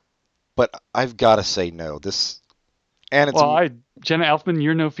 But I've got to say no. Jenna Elfman,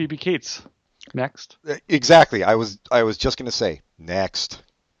 you're no Phoebe Cates. Next. Exactly. I was just going to say next.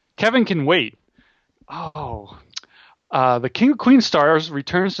 Kevin Can Wait. Oh. The King of Queens stars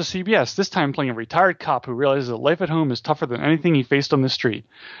returns to CBS, this time playing a retired cop who realizes that life at home is tougher than anything he faced on the street.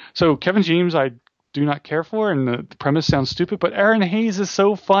 So Kevin James, I do not care for, and the premise sounds stupid, but Aaron Hayes is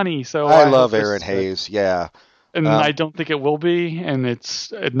so funny. So I love Aaron Hayes, yeah. And I don't think it will be, and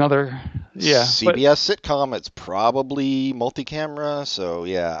it's another, CBS sitcom. It's probably multi-camera, so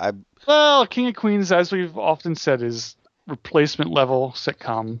yeah. Well, King of Queens, as we've often said, is replacement level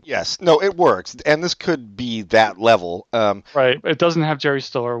sitcom. Yes, no, it works, and this could be that level. Right, it doesn't have Jerry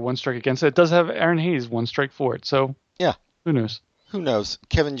Stiller, one strike against it. It does have Aaron Hayes, one strike for it. So yeah, who knows? Who knows?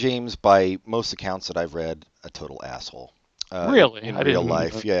 Kevin James, by most accounts that I've read, a total asshole. Really? In real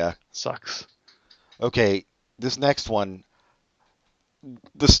life, yeah. Sucks. Okay, this next one,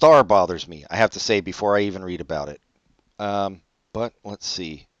 the star bothers me, I have to say, before I even read about it. But let's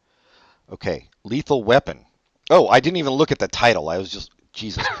see. Okay, Lethal Weapon. Oh, I didn't even look at the title. I was just,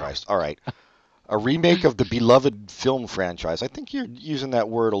 Jesus Christ. All right. A remake of the beloved film franchise. I think you're using that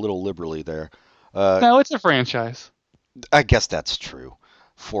word a little liberally there. No, it's a franchise. I guess that's true.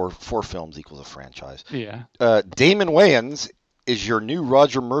 Four films equals a franchise. Yeah. Damon Wayans is your new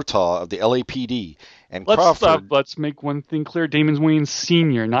Roger Murtaugh of the LAPD, and Crawford. Let's make one thing clear: Damon Wayans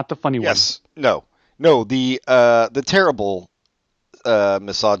Sr., not the funny one. Yes. No. The terrible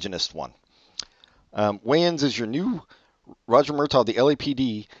misogynist one. Wayans is your new Roger Murtaugh of the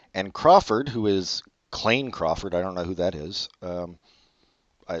LAPD, and Crawford, who is Clayne Crawford. I don't know who that is.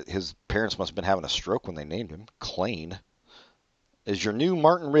 His parents must have been having a stroke when they named him. Clayne is your new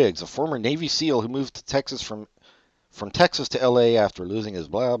Martin Riggs, a former Navy SEAL who moved to Texas from Texas to LA after losing his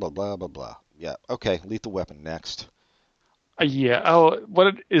blah blah blah blah blah. Yeah. Okay. Lethal Weapon next. Yeah. Oh,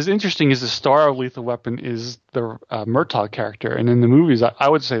 what is interesting is the star of Lethal Weapon is the Murtaugh character, and in the movies, I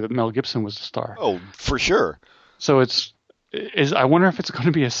would say that Mel Gibson was the star. Oh, for sure. So I wonder if it's going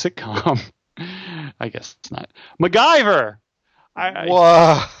to be a sitcom. I guess it's not. MacGyver.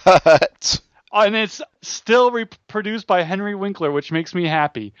 What? And it's still reproduced by Henry Winkler, which makes me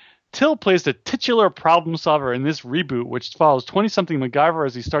happy. Till plays the titular problem solver in this reboot, which follows 20-something MacGyver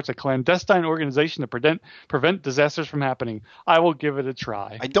as he starts a clandestine organization to prevent disasters from happening. I will give it a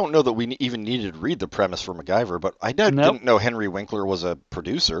try. I don't know that we even needed to read the premise for MacGyver, but I didn't know Henry Winkler was a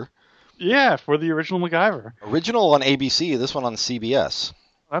producer. Yeah, for the original MacGyver. Original on ABC, this one on CBS.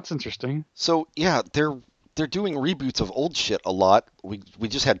 That's interesting. So, yeah, they're doing reboots of old shit a lot. We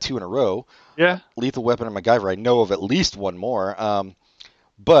just had 2 in a row. Yeah. Lethal Weapon and MacGyver. I know of at least one more.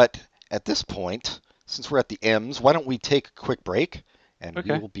 But at this point, since we're at the M's, why don't we take a quick break, and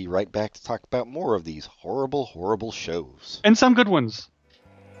we will be right back to talk about more of these horrible, horrible shows. And some good ones.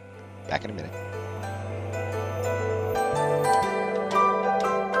 Back in a minute.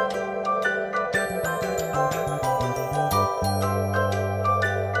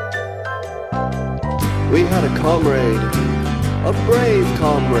 We had a comrade, a brave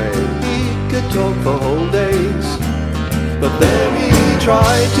comrade. He could talk for whole days. But then he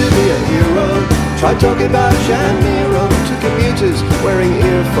tried to be a hero, tried talking about Shamiro to commuters wearing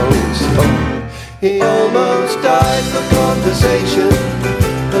earphones. Oh, he almost died for conversation,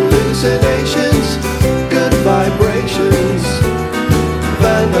 hallucinations, good vibrations.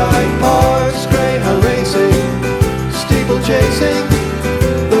 Van Dyke Park's Greyhound racing,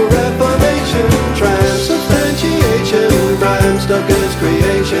 Snooker's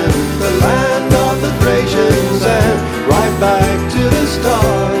creation, the land of the Thracians, and right back to the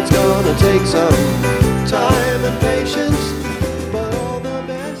start. It's gonna take some time and patience, but all the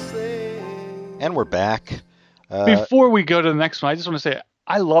best things. And we're back. Before we go to the next one, I just want to say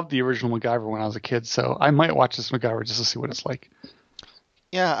I loved the original MacGyver when I was a kid, so I might watch this MacGyver just to see what it's like.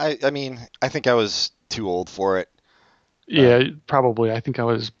 Yeah, I mean, I think I was too old for it. Yeah, probably. I think I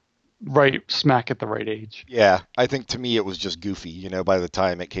was right smack at the right age. Yeah, I think to me it was just goofy, by the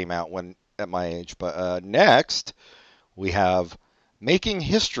time it came out when at my age. But next, we have Making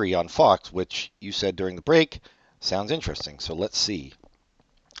History on Fox, which you said during the break sounds interesting. So let's see.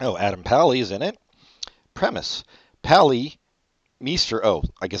 Oh, Adam Pally is in it. Premise: Pally, Meester. Oh,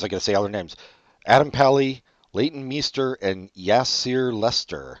 I guess I got to say all their names. Adam Pally, Leighton Meester, and Yasir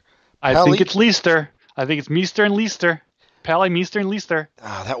Lester. I think it's Leicester. I think it's Meester and Leicester. Pally, Meester, and Leicester.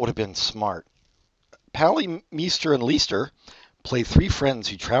 Ah, that would have been smart. Pally, Meester, and Leicester play three friends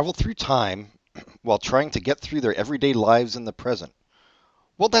who travel through time while trying to get through their everyday lives in the present.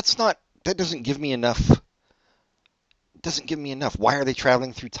 Well, that doesn't give me enough. Doesn't give me enough. Why are they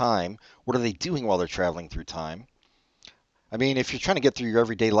traveling through time? What are they doing while they're traveling through time? I mean, if you're trying to get through your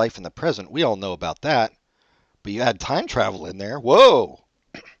everyday life in the present, we all know about that. But you add time travel in there. Whoa!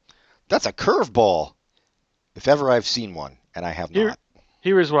 That's a curveball. If ever I've seen one, and I have not.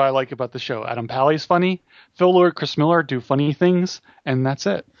 Here is what I like about the show. Adam Pally's funny. Phil Lord, Chris Miller do funny things, and that's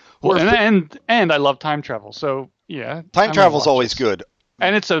it. Well, and I love time travel. So yeah, time travel's always good.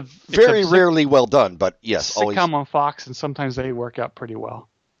 And it's very rarely well done, but yes, always. Sitcom on Fox, and sometimes they work out pretty well.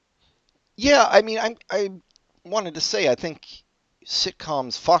 Yeah, I mean, I wanted to say I think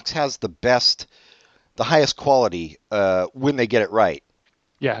sitcoms, Fox has the highest quality when they get it right.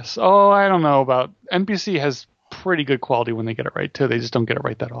 Yes. Oh, I don't know about NBC has pretty good quality when they get it right too. They just don't get it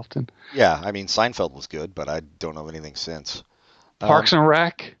right that often. Yeah, I mean Seinfeld was good, but I don't know anything since. Parks and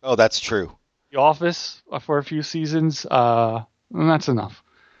Rec. Oh, that's true. The Office for a few seasons. And that's enough.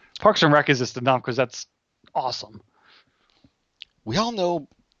 Parks and Rec is just enough because that's awesome. We all know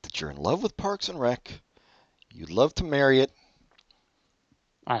that you're in love with Parks and Rec. You'd love to marry it.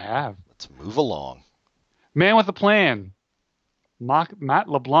 I have. Let's move along. Man with a Plan. Matt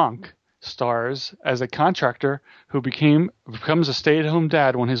LeBlanc stars as a contractor who becomes a stay-at-home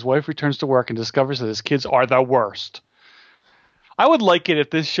dad when his wife returns to work and discovers that his kids are the worst. I would like it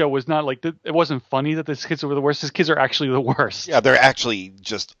if this show was not like it wasn't funny that his kids were the worst. His kids are actually the worst. Yeah, they're actually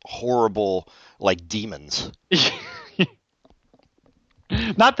just horrible, like demons.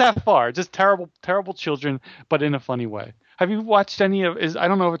 Not that far, just terrible, terrible children, but in a funny way. Have you watched any of? I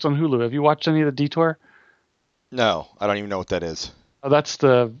don't know if it's on Hulu. Have you watched any of The Detour? No, I don't even know what that is. Oh, that's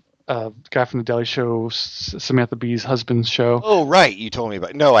the guy from the Daily Show, Samantha Bee's husband's show. Oh, right. You told me about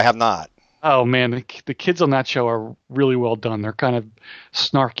it. No, I have not. Oh, man. The kids on that show are really well done. They're kind of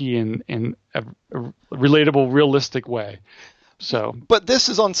snarky in a relatable, realistic way. So, but this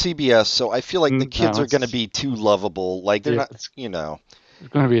is on CBS, so I feel like the kids are going to be too lovable. Like, they're not, It's going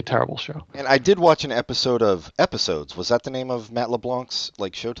to be a terrible show. And I did watch an episode of Episodes. Was that the name of Matt LeBlanc's,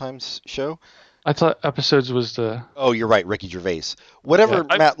 Showtime's show? I thought Episodes was the... Oh, you're right, Ricky Gervais. Whatever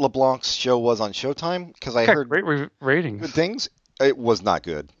Matt LeBlanc's show was on Showtime, because I heard great ratings. Good things, it was not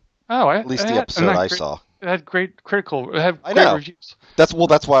good. Oh, at least the episode I saw. It had great critical... It had great reviews. That's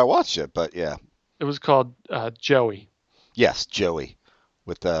why I watched it, but yeah. It was called Joey. Yes, Joey,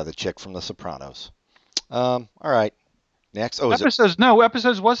 with the chick from The Sopranos. All right. Next. Oh,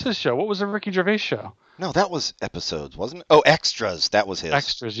 Episodes was his show. What was the Ricky Gervais show? No, that was Episodes, wasn't it? Oh, Extras. That was his.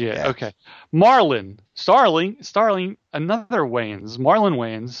 Extras, yeah. Okay. Marlon, Starling, another Wayans, Marlon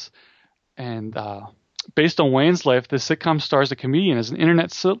Wayans, and based on Wayans' life, the sitcom stars a comedian as an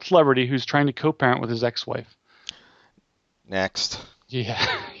internet celebrity who's trying to co-parent with his ex-wife. Next. Yeah.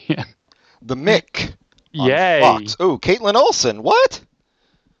 Yeah. The Mick. Yay. Fox. Oh, Caitlin Olsen. What?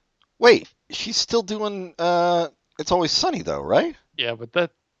 Wait, she's still doing It's Always Sunny, though, right? Yeah, but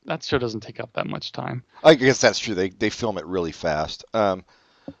that show doesn't take up that much time. I guess that's true. They film it really fast.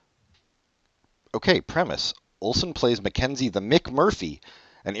 Okay, premise. Olsen plays Mackenzie the Mick Murphy,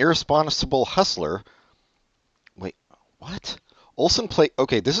 an irresponsible hustler. Wait, what?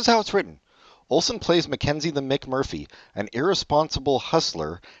 Okay, this is how it's written. Olsen plays Mackenzie the Mick Murphy, an irresponsible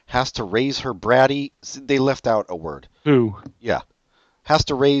hustler, has to raise her bratty... They left out a word. Who? Yeah. Has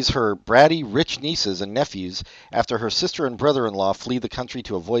to raise her bratty, rich nieces and nephews after her sister and brother-in-law flee the country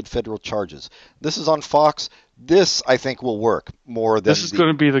to avoid federal charges. This is on Fox. This, I think, will work more than... This is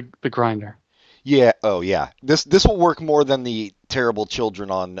going to be the Grinder. Yeah. Oh, yeah. This will work more than the terrible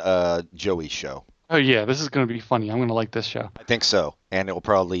children on Joey's show. Oh, yeah. This is going to be funny. I'm going to like this show. I think so. And it will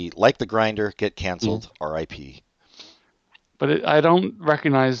probably, like The Grinder, get canceled. R.I.P. But I don't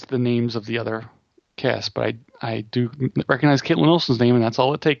recognize the names of the other cast, but I do recognize Caitlin Olsen's name, and that's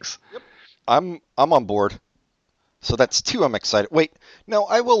all it takes. I'm on board. So that's 2 I'm excited. Wait, no,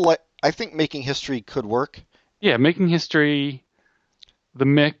 I think Making History could work. Yeah, Making History, The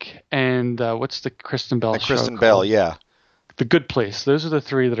Mick, and what's the Kristen Bell show Kristen called? Bell, yeah. The Good Place. Those are the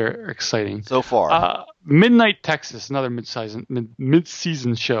 3 that are exciting. So far. Midnight Texas, another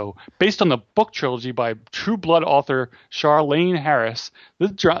mid-season show based on the book trilogy by True Blood author Charlaine Harris.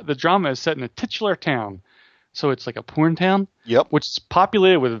 The drama is set in a titular town. So it's like a porn town, Yep. which is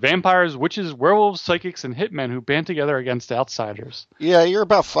populated with vampires, witches, werewolves, psychics, and hitmen who band together against outsiders. Yeah, you're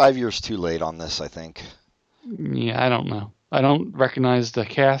about 5 years too late on this, I think. Yeah, I don't know. I don't recognize the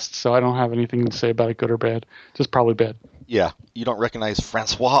cast, so I don't have anything to say about it, good or bad. Just probably bad. Yeah, you don't recognize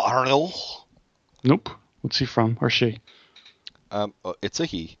Francois Arnold? Nope. What's he from, or she? It's a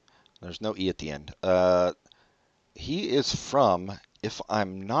he. There's no E at the end. He is from, if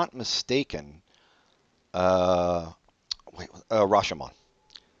I'm not mistaken, Rashomon.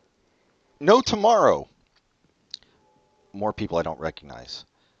 No Tomorrow. More people I don't recognize.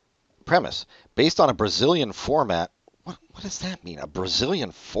 Premise: based on a Brazilian format. What does that mean? A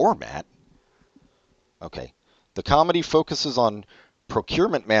Brazilian format? Okay. The comedy focuses on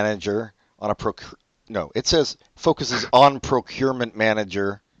procurement manager focuses on procurement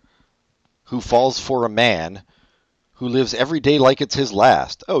manager who falls for a man who lives every day like it's his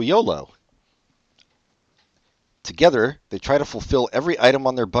last. Oh, YOLO. Together, they try to fulfill every item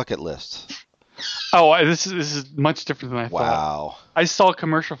on their bucket list. Oh, this is much different than I thought. Wow. I saw a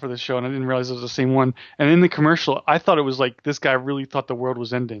commercial for this show, and I didn't realize it was the same one. And in the commercial, I thought it was like this guy really thought the world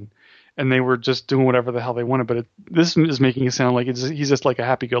was ending, and they were just doing whatever the hell they wanted. But this is making it sound like he's just like a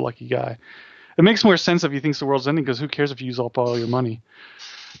happy-go-lucky guy. It makes more sense if he thinks the world's ending, because who cares if you use up all your money?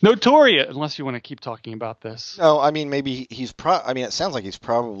 Notorious, unless you want to keep talking about this. No, I mean, maybe it sounds like he's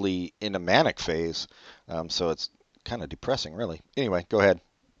probably in a manic phase, so it's kind of depressing, really. Anyway, go ahead.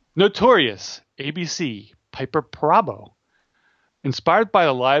 Notorious, ABC, Piper Perabo. Inspired by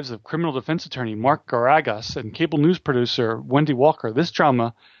the lives of criminal defense attorney Mark Garagas and cable news producer Wendy Walker, this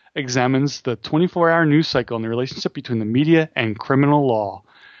drama examines the 24-hour news cycle and the relationship between the media and criminal law.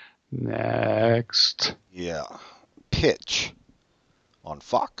 Next. Yeah. Pitch on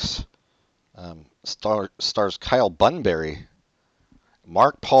Fox. Stars Kyle Bunbury,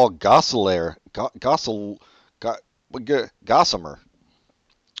 Mark Paul Gosselaar, Gossamer,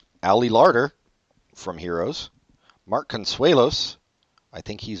 Ali Larder from Heroes, Mark Consuelos, I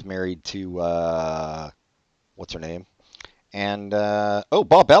think he's married to what's her name, and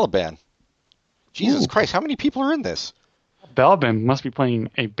Bob Balaban. Jesus Christ, how many people are in this? Balaban must be playing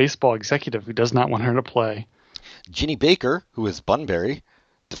a baseball executive who does not want her to play. Ginny Baker, who is Bunbury,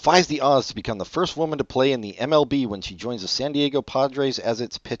 defies the odds to become the first woman to play in the MLB when she joins the San Diego Padres as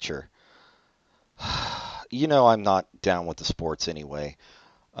its pitcher. You know I'm not down with the sports anyway.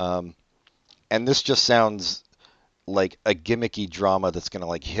 And this just sounds like a gimmicky drama that's going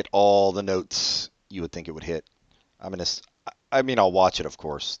to hit all the notes you would think it would hit. I'll watch it, of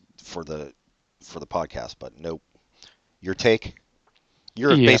course, for the podcast, but nope. Your take?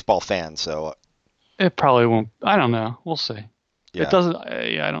 You're a baseball fan, so it probably won't. I don't know. We'll see. Yeah. It doesn't.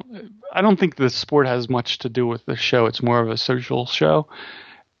 I don't think the sport has much to do with the show. It's more of a social show.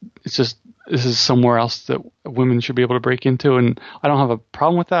 It's just this is somewhere else that women should be able to break into, and I don't have a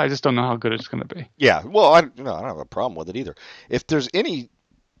problem with that. I just don't know how good it's going to be. Yeah. Well, I don't have a problem with it either. If there's any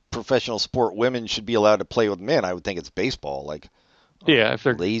professional sport women should be allowed to play with men, I would think it's baseball. If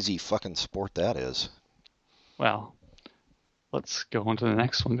they're lazy fucking sport that is. Well, let's go on to the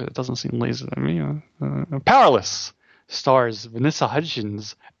next one because it doesn't seem lazy to me. Powerless stars Vanessa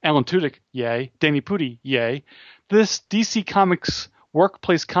Hudgens, Alan Tudyk, yay. Danny Pudi, yay. This DC Comics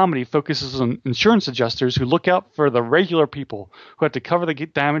workplace comedy focuses on insurance adjusters who look out for the regular people who have to cover the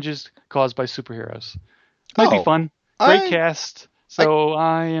damages caused by superheroes. Might be fun. Great cast. So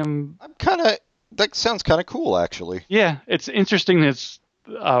that sounds kind of cool, actually. Yeah, it's interesting. It's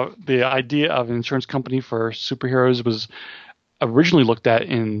the idea of an insurance company for superheroes was originally looked at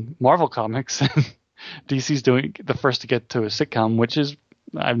in Marvel Comics. DC's doing the first to get to a sitcom, which is,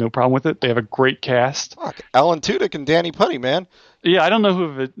 I have no problem with it. They have a great cast. Fuck, Alan Tudyk and Danny Pudi, man. Yeah, I don't know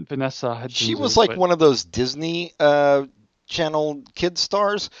who Vanessa Hudgens She was is, one of those Disney Channel kid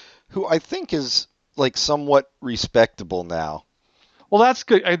stars who I think is somewhat respectable now. Well, that's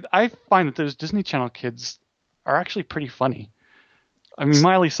good. I find that those Disney Channel kids are actually pretty funny. I mean,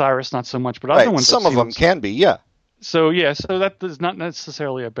 Miley Cyrus, not so much, but other ones. Some of them can be, yeah. So that is not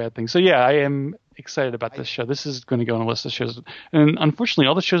necessarily a bad thing. So yeah, I am excited about this show. This is going to go on a list of shows, and unfortunately,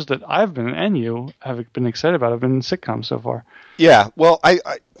 all the shows that I've been and you have been excited about have been sitcoms so far. Yeah, well, I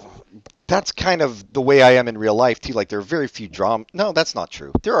that's kind of the way I am in real life too. Like there are very few dramas. No, that's not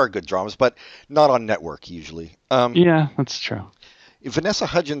true. There are good dramas, but not on network usually. Yeah, that's true. Vanessa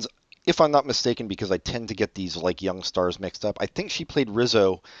Hudgens, if I'm not mistaken, because I tend to get these like young stars mixed up, I think she played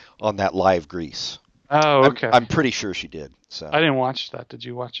Rizzo on that live Grease. Oh, okay. I'm pretty sure she did. So I didn't watch that. Did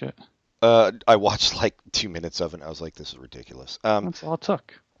you watch it? I watched like 2 minutes of it. And I was like, this is ridiculous. That's all it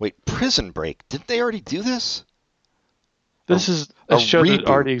took. Wait, Prison Break. Didn't they already do this? This is a show that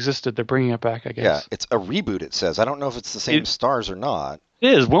already existed. They're bringing it back, I guess. Yeah, it's a reboot, it says. I don't know if it's the same stars or not.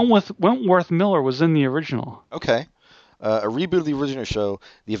 It is. Wentworth Miller was in the original. Okay. A reboot of the original show.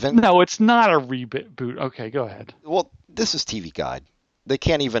 The event. No, it's not a reboot. Okay, go ahead. Well, this is TV Guide. They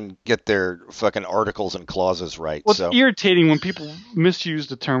can't even get their fucking articles and clauses right. Well, it's irritating when people misuse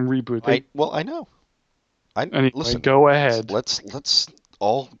the term reboot. I know. Anyway, listen. Go ahead. Let's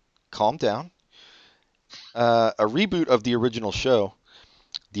all calm down. A reboot of the original show.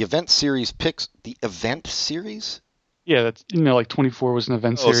 The event series picks the event series. Yeah, that's like 24 was an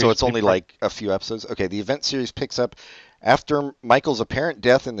event series. Oh, so it's only like a few episodes. Okay, the event series picks up after Michael's apparent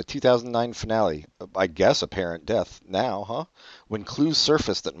death in the 2009 finale. I guess apparent death now, huh? When clues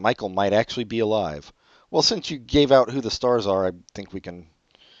surface that Michael might actually be alive. Well, since you gave out who the stars are, I think we can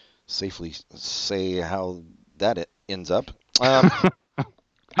safely say how that ends up.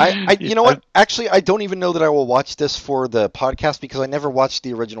 You know what? Actually, I don't even know that I will watch this for the podcast because I never watched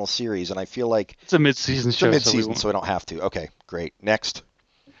the original series, and I feel like it's a mid-season show. So I don't have to. Okay, great. Next.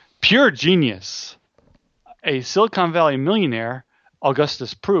 Pure genius. A Silicon Valley millionaire,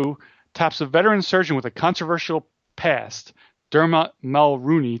 Augustus Prue, taps a veteran surgeon with a controversial past, Dermot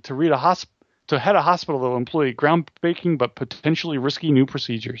Mulrooney, to head a hospital that will employ groundbreaking but potentially risky new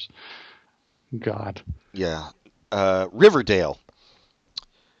procedures. God. Yeah. Riverdale.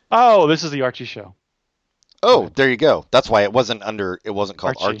 Oh, this is the Archie show. Oh, there you go. That's why it wasn't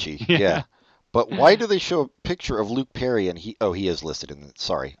called Archie. Yeah. But why do they show a picture of Luke Perry and he is listed in it.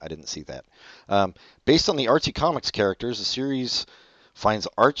 Sorry, I didn't see that. Based on the Archie Comics characters, the series finds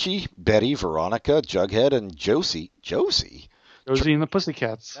Archie, Betty, Veronica, Jughead, and Josie. Josie and the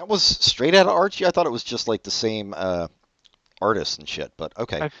Pussycats. That was straight out of Archie? I thought it was just like the same artists and shit, but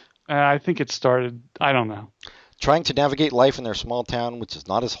okay. I think it started, I don't know. Trying to navigate life in their small town, which is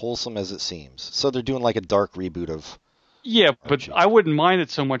not as wholesome as it seems. So they're doing like a dark reboot of... Yeah, but I wouldn't mind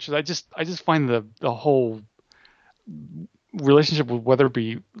it so much. I just find the whole relationship with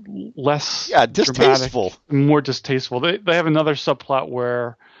Weatherby less distasteful, dramatic, more distasteful. They have another subplot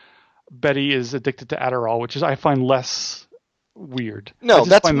where Betty is addicted to Adderall, which I find less weird. No,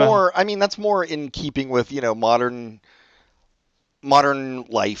 that's more. I mean, that's more in keeping with modern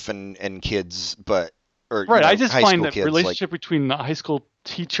life and kids, but right. I just find that relationship between the high school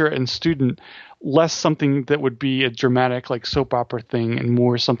teacher and student less something that would be a dramatic like soap opera thing and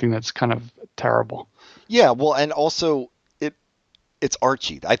more something that's kind of terrible. Yeah, well, and also it's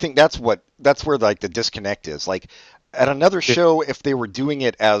Archie. I think that's where like the disconnect is. Like at another show, if they were doing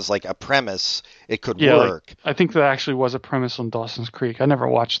it as like a premise, it could work. Like, I think that actually was a premise on Dawson's Creek. I never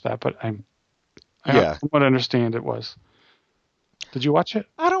watched that, but I from what I understand it was. Did you watch it?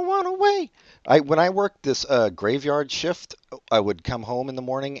 I don't want to wait. When I worked this graveyard shift, I would come home in the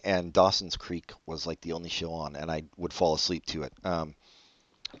morning, and Dawson's Creek was like the only show on, and I would fall asleep to it.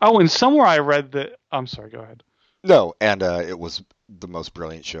 And somewhere I read that. I'm sorry. Go ahead. No, and it was the most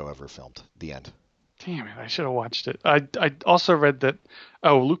brilliant show ever filmed. The end. Damn it! I should have watched it. I also read that.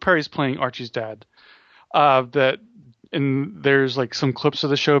 Oh, Luke Perry's playing Archie's dad. And there's like some clips of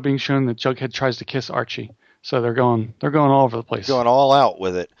the show being shown that Jughead tries to kiss Archie. So they're going all over the place. Going all out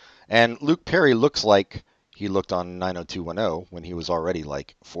with it. And Luke Perry looks like he looked on 90210 when he was already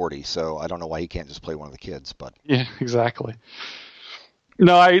like 40. So I don't know why he can't just play one of the kids. But yeah, exactly.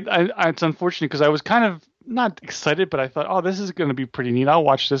 No, it's unfortunate because I was kind of not excited, but I thought, oh, this is going to be pretty neat. I'll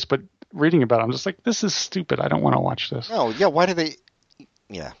watch this. But reading about it, I'm just like, this is stupid. I don't want to watch this. No, yeah. Why do they?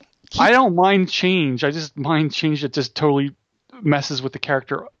 Yeah. I don't mind change. I just mind change that just totally messes with the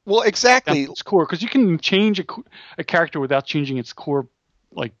character. Well, exactly. Its core, because you can change a character without changing its core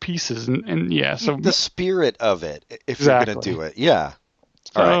like pieces, and yeah. So the spirit of it, if you're going to do it, yeah.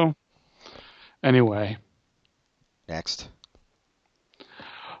 So, all right. Anyway, next.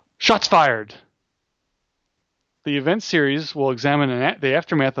 Shots fired. The event series will examine the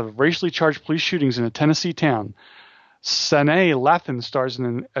aftermath of racially charged police shootings in a Tennessee town. Sanaa Lathan stars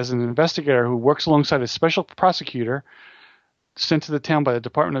as an investigator who works alongside a special prosecutor sent to the town by the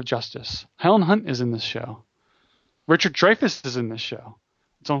Department of Justice. Helen Hunt is in this show. Richard Dreyfuss is in this show.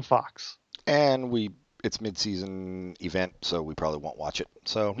 It's on Fox. And it's mid-season event, so we probably won't watch it.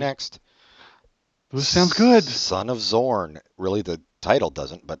 So next. This sounds good. Son of Zorn. Really, the title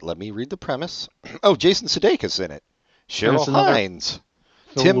doesn't, but let me read the premise. Oh, Jason Sudeikis in it. Cheryl Hines.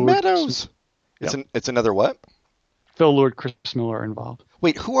 Tim Lord, Meadows. Yep. It's another what? Phil Lord, Chris Miller are involved.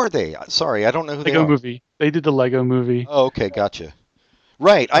 Wait, who are they? Sorry, I don't know who they are. Lego Movie. They did the Lego Movie. Oh, okay, gotcha.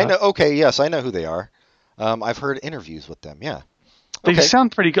 Right, I know. Okay, yes, I know who they are. I've heard interviews with them. Yeah. They Okay.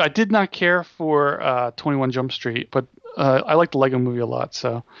 sound pretty good. I did not care for 21 Jump Street, but I like the Lego Movie a lot.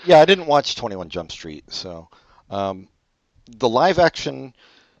 So Yeah, I didn't watch 21 Jump Street, so the live-action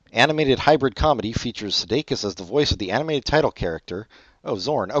animated hybrid comedy features Sudeikis as the voice of the animated title character. Oh,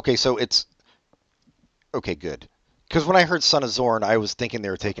 Zorn. Okay, so it's okay, good. Because when I heard Son of Zorn, I was thinking they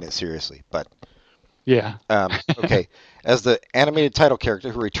were taking it seriously, but yeah. okay. As the animated title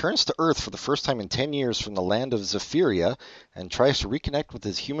character who returns to Earth for the first time in 10 years from the land of Zephyria and tries to reconnect with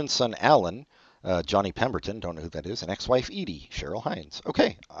his human son Alan, Johnny Pemberton, don't know who that is, and ex-wife Edie, Cheryl Hines.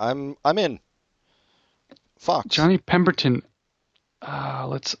 Okay, I'm in. Fox. Johnny Pemberton.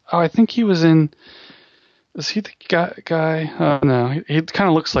 I think he was in. Is he the guy? No, he kind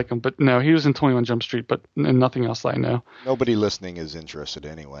of looks like him, but no, he was in 21 Jump Street, but nothing else that I know. Nobody listening is interested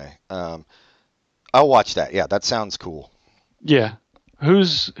anyway. I'll watch that. Yeah, that sounds cool. Yeah.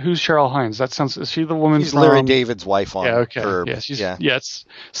 Who's Cheryl Hines? That sounds. Is she the woman? She's Larry David's wife on Yeah. Okay. Curb. Yeah. It's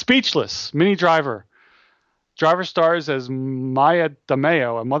Speechless. Minnie Driver. Driver stars as Maya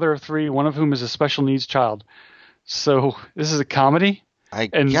DeMeo, a mother of three, one of whom is a special needs child. So this is a comedy. I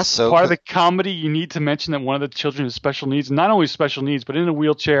guess so. Part of the comedy, you need to mention that one of the children has special needs, not only special needs, but in a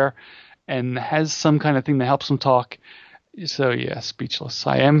wheelchair, and has some kind of thing that helps him talk. So yeah, Speechless.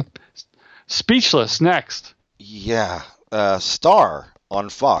 I am speechless. Next. Yeah. Star on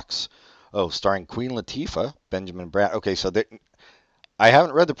Fox. Oh, starring Queen Latifah, Benjamin Bratt. Okay, so I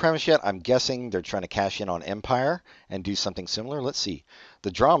haven't read the premise yet. I'm guessing they're trying to cash in on Empire and do something similar. Let's see.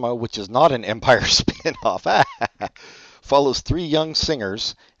 The drama, which is not an Empire spin-off, follows three young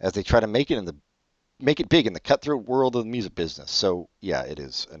singers as they try to make it big in the cutthroat world of the music business. So yeah, it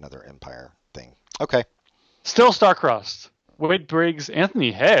is another Empire thing. Okay. Still star-crossed. Wade Briggs,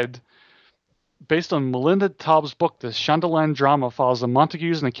 Anthony Head. Based on Melinda Taub's book, the Shondaland drama follows the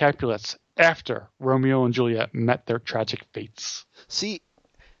Montagues and the Capulets after Romeo and Juliet met their tragic fates. See,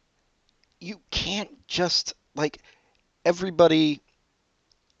 you can't just, everybody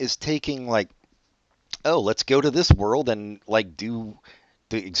is taking, let's go to this world and, do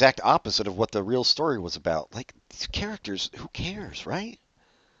the exact opposite of what the real story was about. These characters, who cares, right?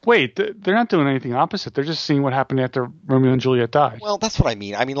 Wait, they're not doing anything opposite. They're just seeing what happened after Romeo and Juliet died. Well, that's what I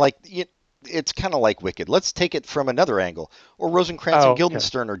mean. I mean, it's kind of like Wicked. Let's take it from another angle. Or Rosencrantz and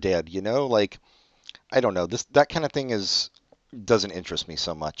Guildenstern are dead, I don't know. That kind of thing doesn't interest me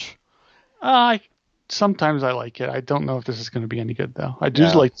so much. Sometimes I like it. I don't know if this is going to be any good, though. I do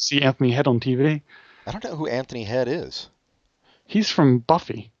like to see Anthony Head on TV. I don't know who Anthony Head is. He's from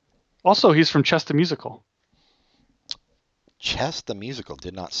Buffy. Also, he's from Chess the Musical. Chess the Musical.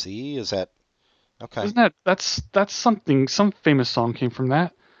 Did not see. Is that... Okay. Isn't that's something, some famous song came from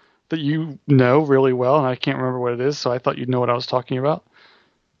that you know really well, and I can't remember what it is, so I thought you'd know what I was talking about.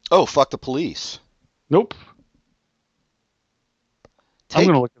 Oh, Fuck the Police. Nope. I'm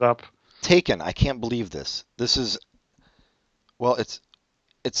going to look it up. Taken. I can't believe this. This is... Well, it's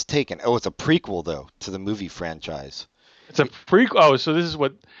Taken. Oh, it's a prequel, though, to the movie franchise. It's a prequel. Oh, so this is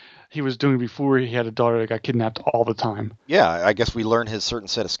what he was doing before he had a daughter that got kidnapped all the time. Yeah, I guess we learn his certain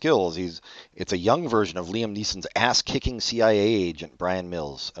set of skills. It's a young version of Liam Neeson's ass-kicking CIA agent, Brian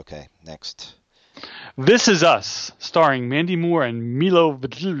Mills. Okay, next. This Is Us, starring Mandy Moore and Milo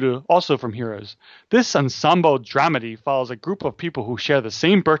Yijovich, also from Heroes. This ensemble dramedy follows a group of people who share the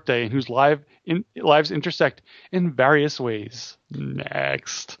same birthday and whose lives intersect in various ways.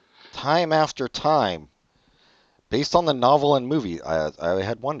 Next. Time After Time. Based on the novel and movie, I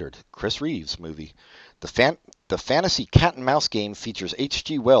had wondered. Chris Reeves movie. The fantasy cat and mouse game features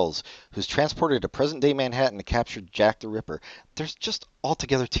H.G. Wells, who's transported to present-day Manhattan to capture Jack the Ripper. There's just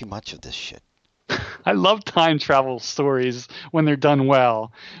altogether too much of this shit. I love time travel stories when they're done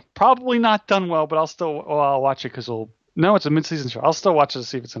well. Probably not done well, but I'll watch it because no, it's a mid-season show. I'll still watch it to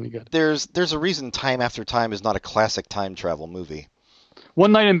see if it's any good. There's a reason Time After Time is not a classic time travel movie.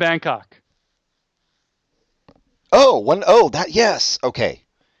 One Night in Bangkok. Yes. Okay.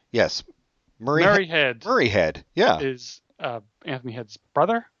 Yes. Murray Head. Murray Head. Yeah. Is Anthony Head's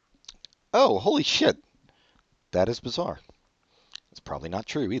brother. Oh, holy shit. That is bizarre. It's probably not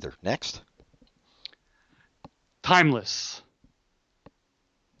true either. Next. Timeless.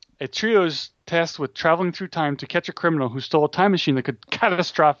 A trio is tasked with traveling through time to catch a criminal who stole a time machine that could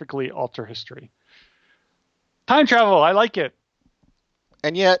catastrophically alter history. Time travel, I like it.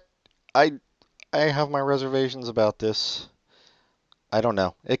 And yet, I have my reservations about this. I don't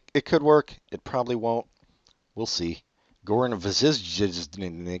know. It could work. It probably won't. We'll see. Goran Vizizj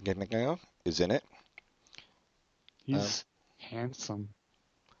is in it. He's handsome.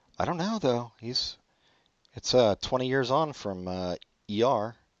 I don't know though. It's 20 years on from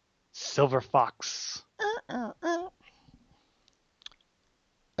ER. Silver Fox.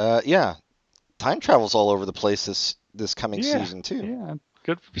 Yeah. Time travel's all over the place this coming season too. Yeah,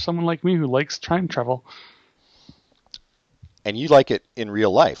 good for someone like me who likes time travel. And you like it in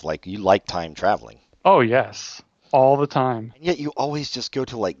real life, like you like time traveling. Oh yes, all the time. And yet you always just go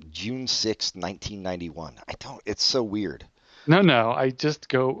to like June 6th, 1991. It's so weird. No, I just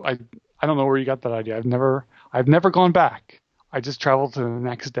go. I don't know where you got that idea. I've never gone back. I just travel to the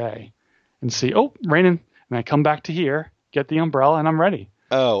next day and see, oh, raining, and I come back to here, get the umbrella, and I'm ready.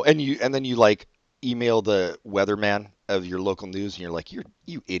 Oh, and then you like email the weatherman of your local news, and you're like, you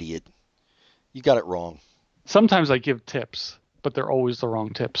idiot, you got it wrong. Sometimes I give tips, but they're always the wrong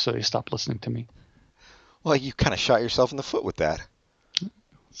tips, so they stop listening to me. Well, you kind of shot yourself in the foot with that.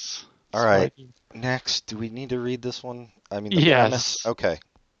 All right. Next, do we need to read this one? I mean, the premise? Okay.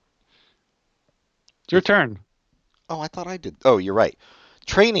 It's your turn. Oh, I thought I did. Oh, you're right.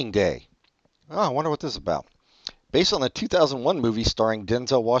 Training Day. Oh, I wonder what this is about. Based on the 2001 movie starring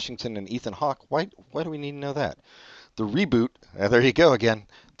Denzel Washington and Ethan Hawke. Why do we need to know that? The reboot, there you go again.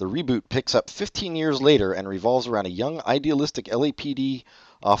 The reboot picks up 15 years later and revolves around a young, idealistic LAPD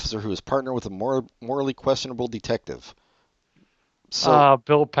officer who is partnered with a morally questionable detective.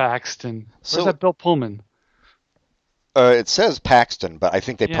 Bill Paxton. Where's that Bill Pullman? It says Paxton, but I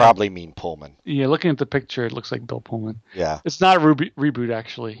think they probably mean Pullman. Yeah, looking at the picture, it looks like Bill Pullman. Yeah. It's not a reboot,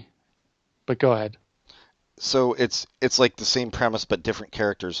 actually. But go ahead. So it's like the same premise, but different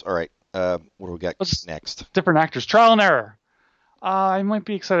characters. All right. What do we got next? Different actors. Trial and error. I might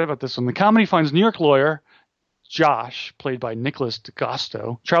be excited about this one. The comedy finds New York lawyer Josh, played by Nicholas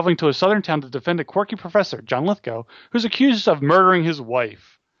D'Agosto, traveling to a southern town to defend a quirky professor, John Lithgow, who's accused of murdering his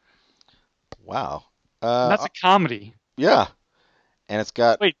wife. Wow. That's a comedy. Yeah. And it's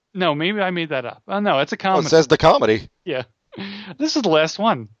got... Wait, no, maybe I made that up. Oh, no, it's a comedy. Oh, it says the comedy. Yeah. This is the last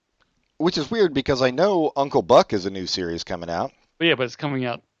one. Which is weird because I know Uncle Buck is a new series coming out. But yeah, but it's coming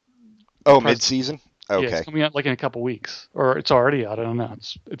out. Oh, mid-season? Okay. Yeah, it's coming out like in a couple weeks. Or it's already out. I don't know.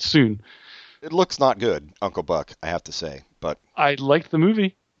 It's soon. It looks not good, Uncle Buck, I have to say. But I liked the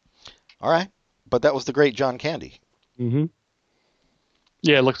movie. All right. But that was the great John Candy. Mm-hmm.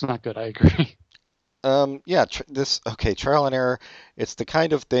 Yeah, it looks not good. I agree. Yeah, Trial and Error. It's the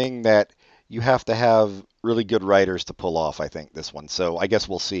kind of thing that you have to have really good writers to pull off, I think, this one. So I guess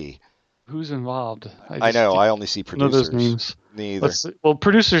we'll see. Who's involved? I know. I only see producers. Know those names. Neither. Well,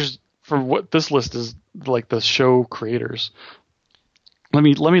 producers for what this list is like the show creators. Let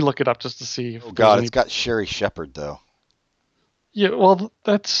me look it up just to see. Oh God, it's got Sherry Shepherd though. Yeah, well,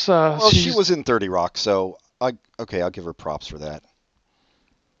 that's. Well, she was in 30 Rock, so I'll give her props for that.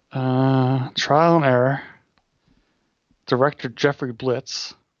 Trial and Error. Director Jeffrey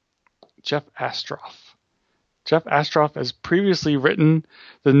Blitz. Jeff Astroff. Jeff Astroff has previously written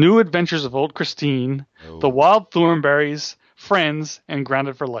The New Adventures of Old Christine, The Wild Thornberrys, Friends, and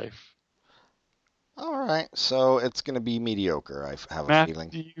Grounded for Life. All right, so it's going to be mediocre, I have a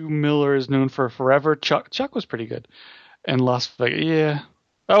feeling. Matthew Miller is known for Forever. Chuck was pretty good. And Las Vegas, yeah.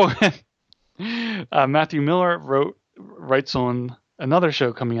 Oh, Matthew Miller writes on another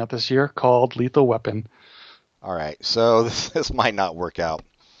show coming out this year called Lethal Weapon. All right, so this might not work out.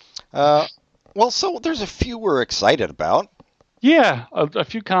 Well, so there's a few we're excited about. Yeah, a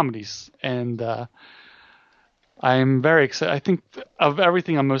few comedies, and I'm very excited. I think of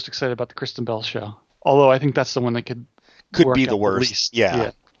everything, I'm most excited about the Kristen Bell show. Although I think that's the one that could be the worst. Least.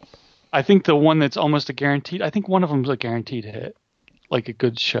 Yeah. I think the one that's almost a guaranteed. I think one of them's a guaranteed hit, like a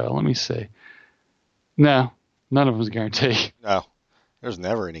good show. Let me see. No, none of them's a guarantee. No, there's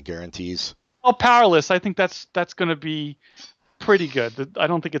never any guarantees. Oh, Powerless. I think that's going to be pretty good. I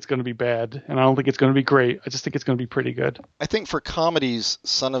don't think it's going to be bad, and I don't think it's going to be great. I just think it's going to be pretty good. I think for comedies,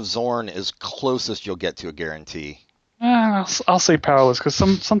 Son of Zorn is closest you'll get to a guarantee. I'll say Powerless because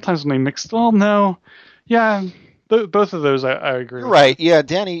sometimes when they mix. Well, no, yeah, both of those I agree. Right? Yeah,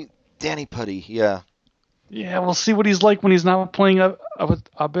 Danny Putty. Yeah. Yeah, we'll see what he's like when he's not playing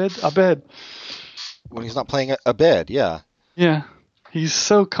Abed. When he's not playing Abed, yeah. Yeah, he's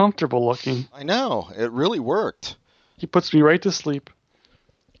so comfortable looking. I know, it really worked. He puts me right to sleep.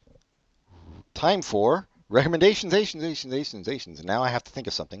 Time for Recommendations, and now I have to think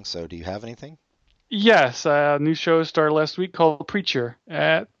of something. So, do you have anything? Yes, a new show started last week called Preacher.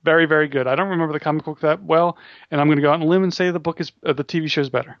 Very, very good. I don't remember the comic book that well, and I'm going to go out on a limb and say the TV show is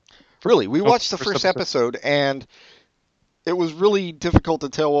better. Really, we watched the First first episode, and it was really difficult to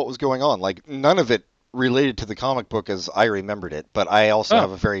tell what was going on. Like, none of it related to the comic book as I remembered it, but I also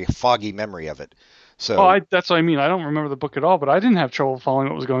have a very foggy memory of it. So, that's what I mean. I don't remember the book at all, but I didn't have trouble following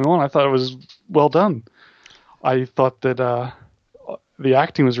what was going on. I thought it was well done. I thought that the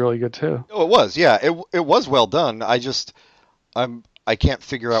acting was really good too. oh, it was, yeah, it was well done. I can't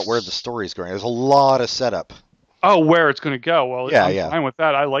figure out where the story is going. There's a lot of setup. Oh, where it's going to go? Well, Yeah, I'm fine with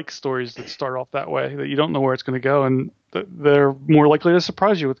that. I like stories that start off that way, that you don't know where it's going to go, and they're more likely to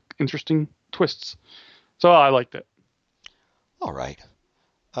surprise you with interesting twists. So I liked it. All right.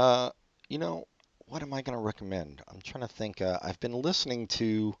 What am I going to recommend? I'm trying to think. I've been listening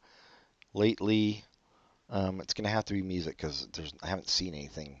to lately. It's going to have to be music because I haven't seen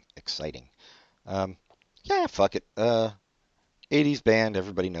anything exciting. Yeah, fuck it. 80s band,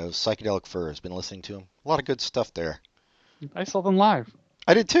 everybody knows. Psychedelic Furs. Been listening to them. A lot of good stuff there. I saw them live.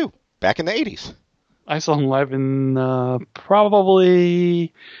 I did too. Back in the 80s. I saw them live in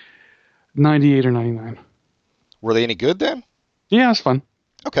probably 98 or 99. Were they any good then? Yeah, it was fun.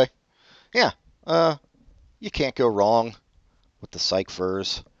 Okay. Yeah. You can't go wrong with the Psych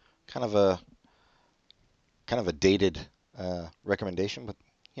Furs. Kind of a dated recommendation, but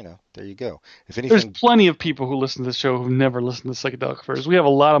there you go. If anything, there's plenty of people who listen to the show who've never listened to Psychedelic Furs. We have a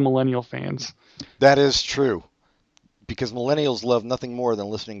lot of millennial fans. That is true, because millennials love nothing more than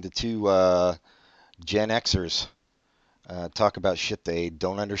listening to two Gen Xers talk about shit they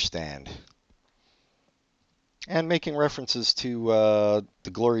don't understand. And making references to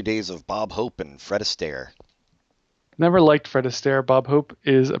the glory days of Bob Hope and Fred Astaire. Never liked Fred Astaire. Bob Hope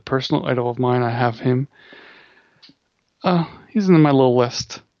is a personal idol of mine. I have him. He's in my little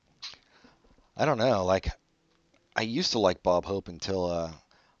list. I don't know. Like, I used to like Bob Hope until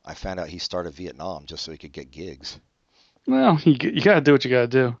I found out he started Vietnam just so he could get gigs. Well, you got to do what you got to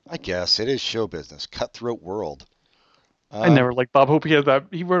do. I guess it is show business, cutthroat world. I never liked Bob Hope.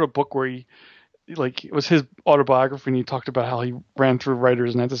 He wrote a book where it was his autobiography, and he talked about how he ran through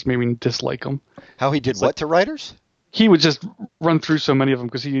writers, and that just made me dislike him. How he did what to writers? He would just run through so many of them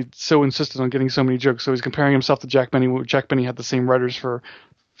because he so insisted on getting so many jokes. So he's comparing himself to Jack Benny. Jack Benny had the same writers for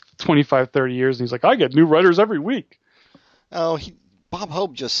 25, 30 years, and he's like, I get new writers every week. Oh, Bob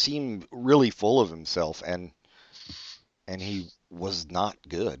Hope just seemed really full of himself, and he was not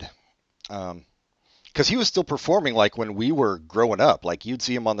good. Because he was still performing like when we were growing up. Like, you'd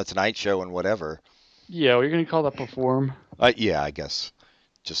see him on The Tonight Show and whatever. Yeah, well, you're going to call that perform? Yeah, I guess.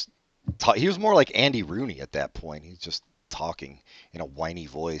 Just he was more like Andy Rooney at that point. He's just talking in a whiny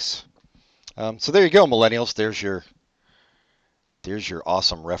voice. So there you go, millennials. There's your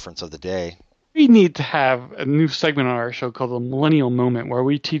awesome reference of the day. We need to have a new segment on our show called the Millennial Moment, where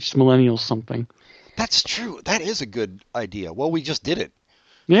we teach millennials something. That's true. That is a good idea. Well, we just did it.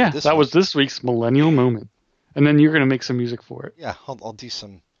 Yeah, that was this week's Millennial Moment. And then you're going to make some music for it. Yeah, I'll do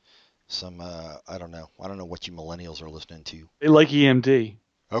some I don't know. I don't know what you millennials are listening to. They like EMD.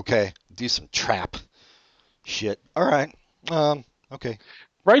 Okay, do some trap shit. All right. Okay.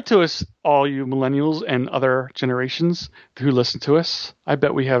 Write to us, all you millennials and other generations who listen to us. I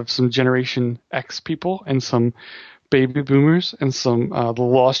bet we have some Generation X people and some baby boomers and some the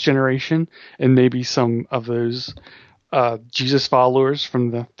lost generation and maybe some of those Jesus followers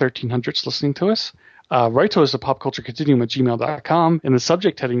from the 1300s listening to us. Write to us at popculturecontinuum@gmail.com. In the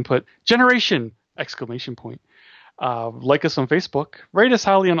subject heading, put generation! ! Like us on Facebook, rate us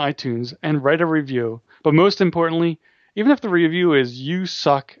highly on iTunes, and write a review. But most importantly, even if the review is you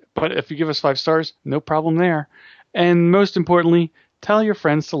suck, but if you give us 5 stars, no problem there. And most importantly, tell your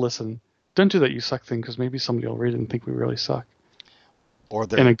friends to listen. Don't do that you suck thing, because maybe somebody will read it and think we really suck. Or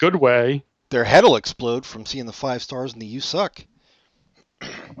in a good way. Their head will explode from seeing the 5 stars and the you suck.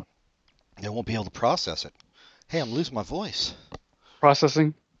 They won't be able to process it. Hey, I'm losing my voice.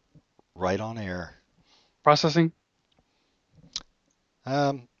 Processing. Right on air. Processing.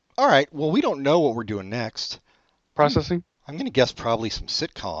 All right. Well, we don't know what we're doing next. Processing. I'm going to guess probably some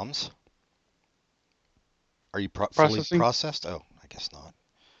sitcoms. Are you fully processed? Oh, I guess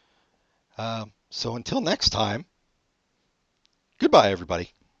not. So until next time, goodbye,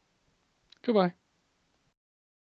 everybody. Goodbye.